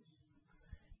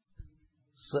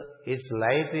 So its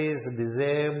light is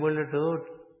disabled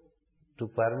to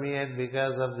permeate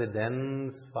because of the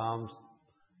dense forms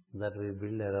that we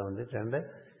build around it and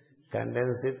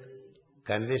condense it,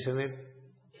 condition it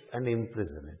and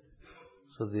imprison it.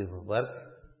 So the work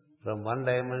from one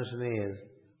dimension is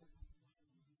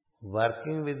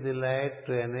working with the light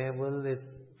to enable the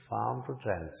form to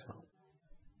transform.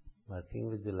 Working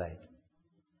with the light.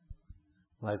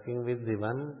 Working with the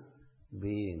one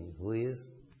being who is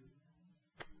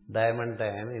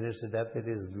diamantine, in its depth it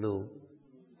is blue.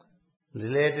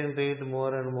 Relating to it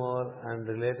more and more and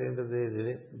relating to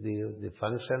the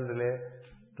function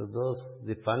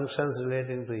the functions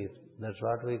relating to it. That's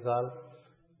what we call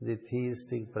the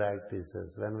theistic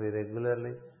practices. When we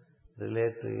regularly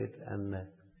relate to it and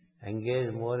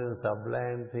engage more in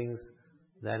sublime things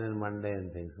than in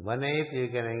mundane things. 1/8 you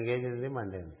can engage in the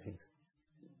mundane things.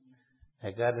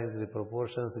 According to the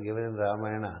proportions given in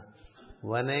Ramayana,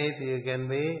 1/8 you can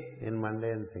be in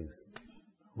mundane things.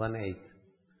 1/8.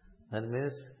 That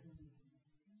means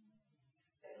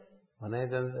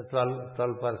 1/8 and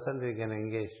 12% you can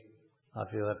engage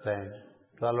of your time,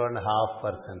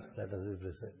 12.5%, let us be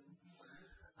precise.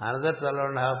 Another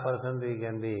 12.5% you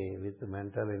can be with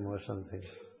mental, emotional things.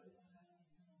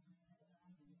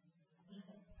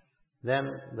 Then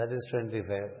that is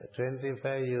 25.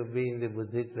 25 you be in the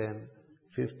buddhic plane,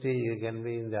 50 you can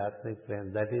be in the atmic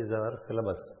plane. That is our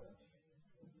syllabus.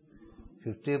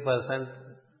 50%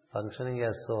 functioning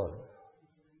as soul,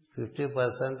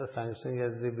 50% functioning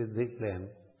as the buddhic plane,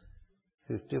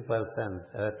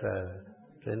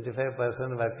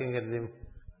 25% working at the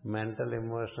mental,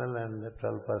 emotional, and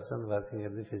 12% working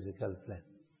at the physical plane.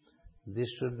 This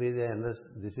should be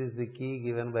this is the key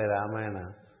given by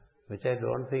Ramayana, which I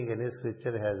don't think any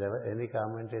scripture has ever, any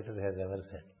commentator has ever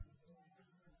said.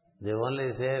 They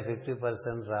only say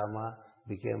 50% Rama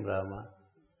became Rama,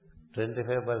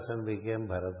 25% became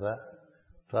Bharata,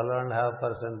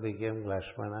 12.5% became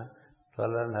Lakshmana,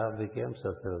 12.5% became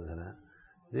Shatrugna.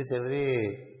 This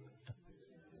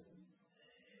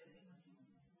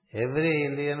every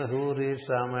Indian who reads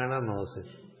Ramayana knows it.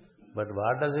 But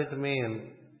what does it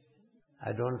mean?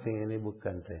 I don't think any book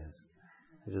contains.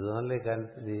 It is only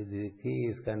the key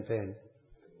is contained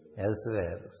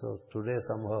elsewhere. So today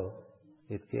somehow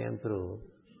it came through.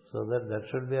 So that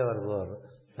should be our goal.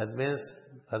 That means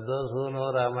for those who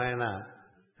know Ramayana,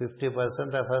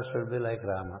 50% of us should be like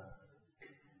Rama.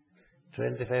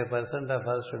 25% of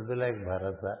us should be like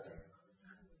Bharata.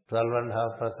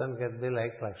 12.5% can be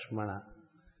like Lakshmana.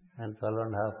 And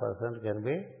 12.5% can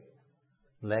be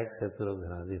like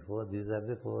Shatrugna. These are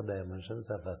the four dimensions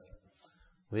of us.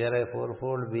 We are a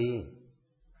fourfold being.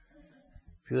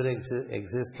 Pure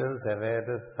existence,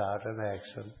 awareness, thought and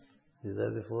action. These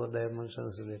are the four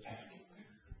dimensions related.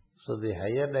 So the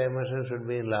higher dimension should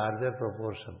be in larger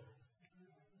proportion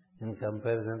in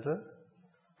comparison to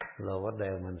lower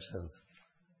dimensions.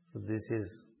 So this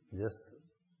is just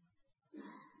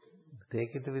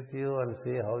take it with you and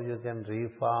see how you can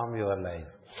reform your life.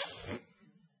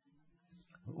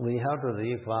 We have to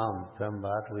reform from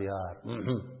what we are.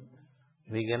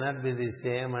 We cannot be the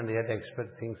same and yet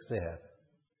expect things to happen.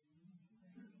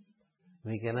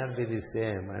 We cannot be the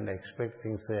same and expect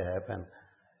things to happen.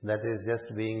 That is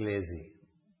just being lazy.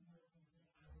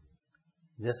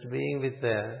 Just being with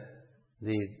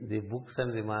the books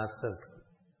and the masters,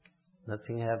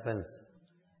 nothing happens.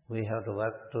 We have to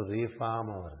work to reform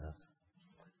ourselves.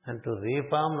 And to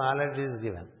reform, knowledge is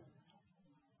given.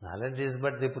 Knowledge is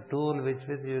but the tool which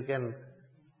with you can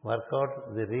work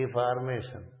out the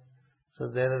reformation. So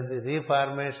the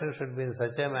reformation should be in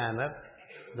such a manner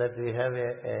that we have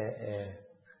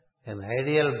an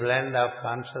ideal blend of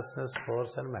consciousness,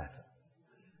 force and matter.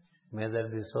 May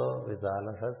that be so with all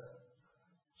of us.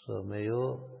 So may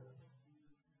you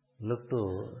look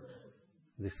to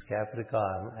this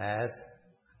Capricorn as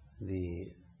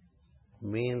the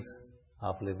means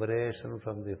of liberation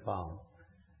from the form.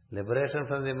 Liberation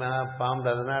from the form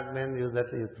does not mean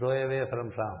that you throw away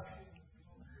from form.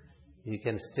 You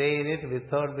can stay in it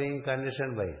without being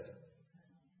conditioned by it.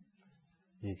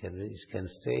 You can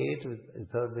stay it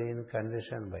without being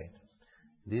conditioned by it.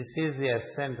 This is the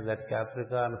ascent that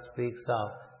Capricorn speaks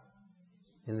of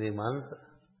in this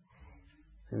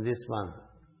month.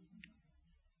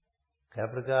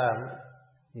 Capricorn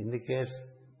indicates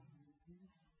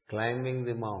climbing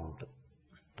the mount,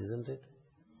 isn't it?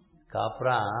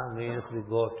 Capra means the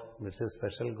goat. It's a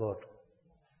special goat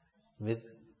with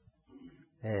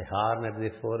a horn at the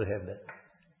forehead.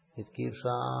 It keeps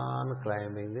on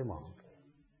climbing the mount.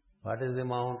 What is the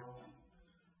mount?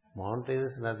 Mount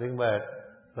is nothing but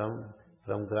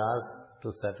from grass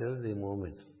to settle the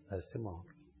movement. That's the mount.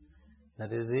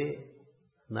 That is the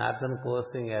northern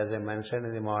coasting as I mentioned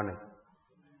in the morning.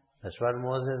 That's what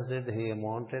Moses did.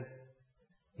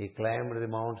 He climbed the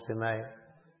Mount Sinai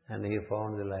and he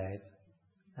found the light.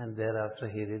 And thereafter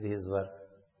he did his work.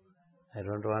 I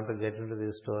don't want to get into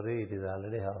this story. It is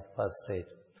already 8:30.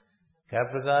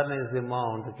 Capricorn is the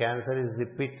mount. Cancer is the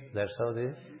pit. That's how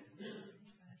the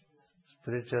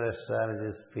spiritual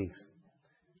astrology speaks.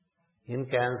 In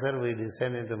Cancer we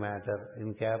descend into matter.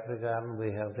 In Capricorn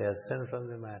we have to ascend from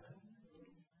the matter.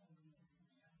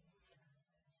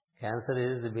 Cancer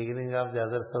is the beginning of the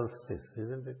other solstice,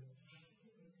 isn't it?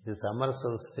 The summer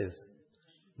solstice.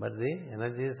 But the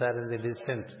energies are in the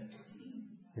descent.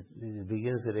 It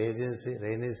begins the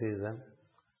rainy season,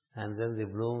 and then the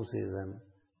bloom season,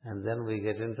 and then we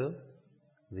get into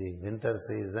the winter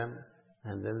season,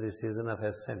 and then the season of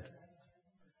ascent.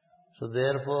 So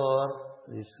therefore,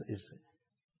 it's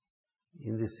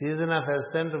in the season of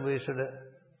ascent we should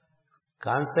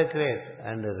consecrate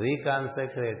and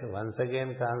reconsecrate, once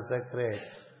again consecrate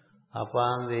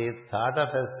upon the thought of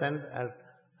ascent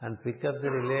and pick up the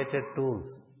related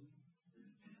tools.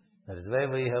 That is why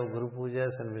we have Guru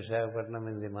Pujas in Visakhapatnam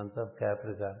in the month of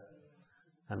Capricorn.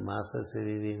 And Master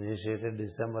Sri initiated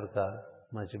December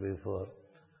much before.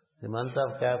 The month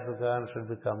of Capricorn should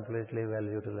be completely well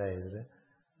utilized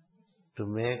to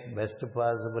make best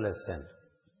possible ascent.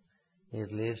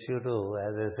 It leads you to,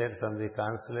 as I said, from the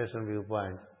constellation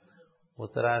viewpoint,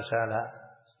 Uttarashadha,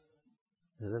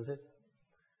 isn't it?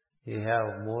 You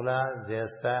have Mula,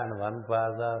 Jyeshtha and one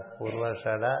pada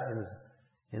Purvashadha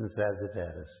in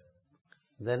Sagittarius.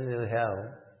 Then you have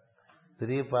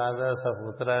 3 padas of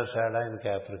Uttarashadha in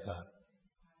Capricorn.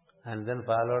 And then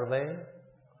followed by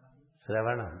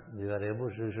Shravanam.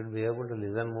 You should be able to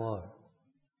listen more.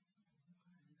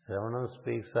 Shravanam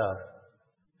speaks of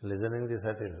listening the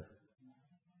subtle.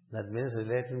 That means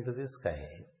relating to the sky.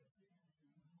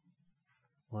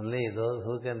 Only those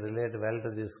who can relate well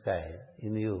to the sky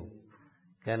in you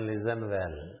can listen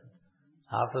well.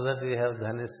 After that you have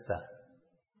Dhanishta,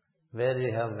 where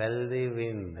you have wealthy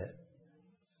wind.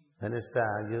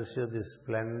 Dhanishta gives you the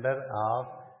splendor of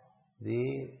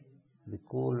the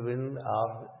cool wind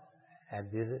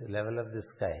at the level of the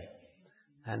sky.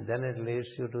 And then it leads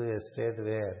you to a state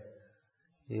where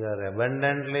you are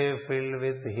abundantly filled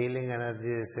with healing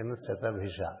energies in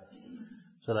Satabhisha.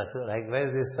 So likewise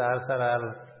the stars are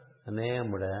all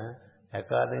named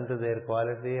according to their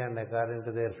quality and according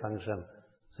to their function.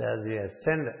 So as you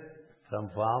ascend from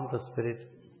form to spirit,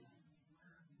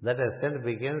 that ascent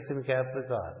begins in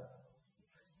Capricorn.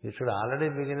 You should already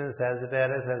begin in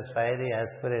Sagittarius as fiery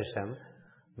aspiration.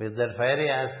 With that fiery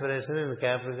aspiration in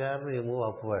Capricorn, you move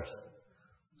upwards.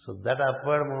 So that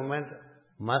upward movement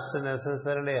must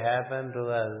necessarily happen to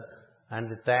us, and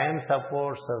the time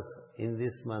supports us in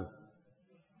this month.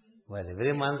 Well,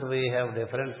 every month we have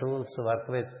different tools to work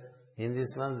with. In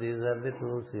this month, these are the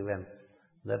tools given,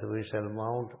 that we shall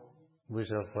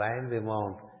climb the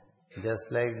mount,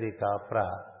 just like the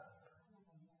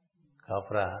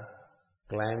Capra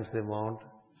climbs the mount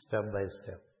step by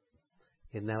step.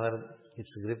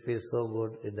 Its grip is so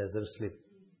good, it doesn't slip.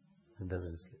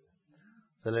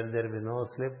 So let there be no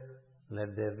slip,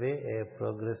 let there be a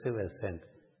progressive ascent.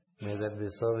 May that be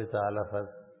so with all of us.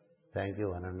 Thank you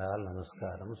one and all.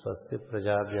 Namaskaram. Swasti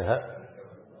prajabhyah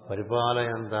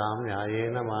paripalayantam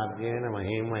nyayena margena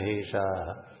mahim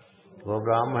maheshaah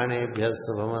gobrahmanebhyah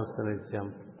subhamastu nityam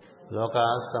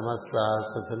lokaah samastas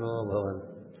sukhino bhavantu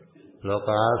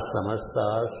lokaah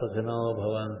samastas sukhino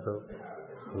bhavantu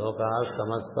lokaah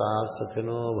samastas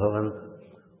sukhino bhavantu.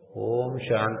 Om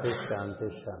Shanti Shanti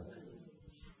Shanti.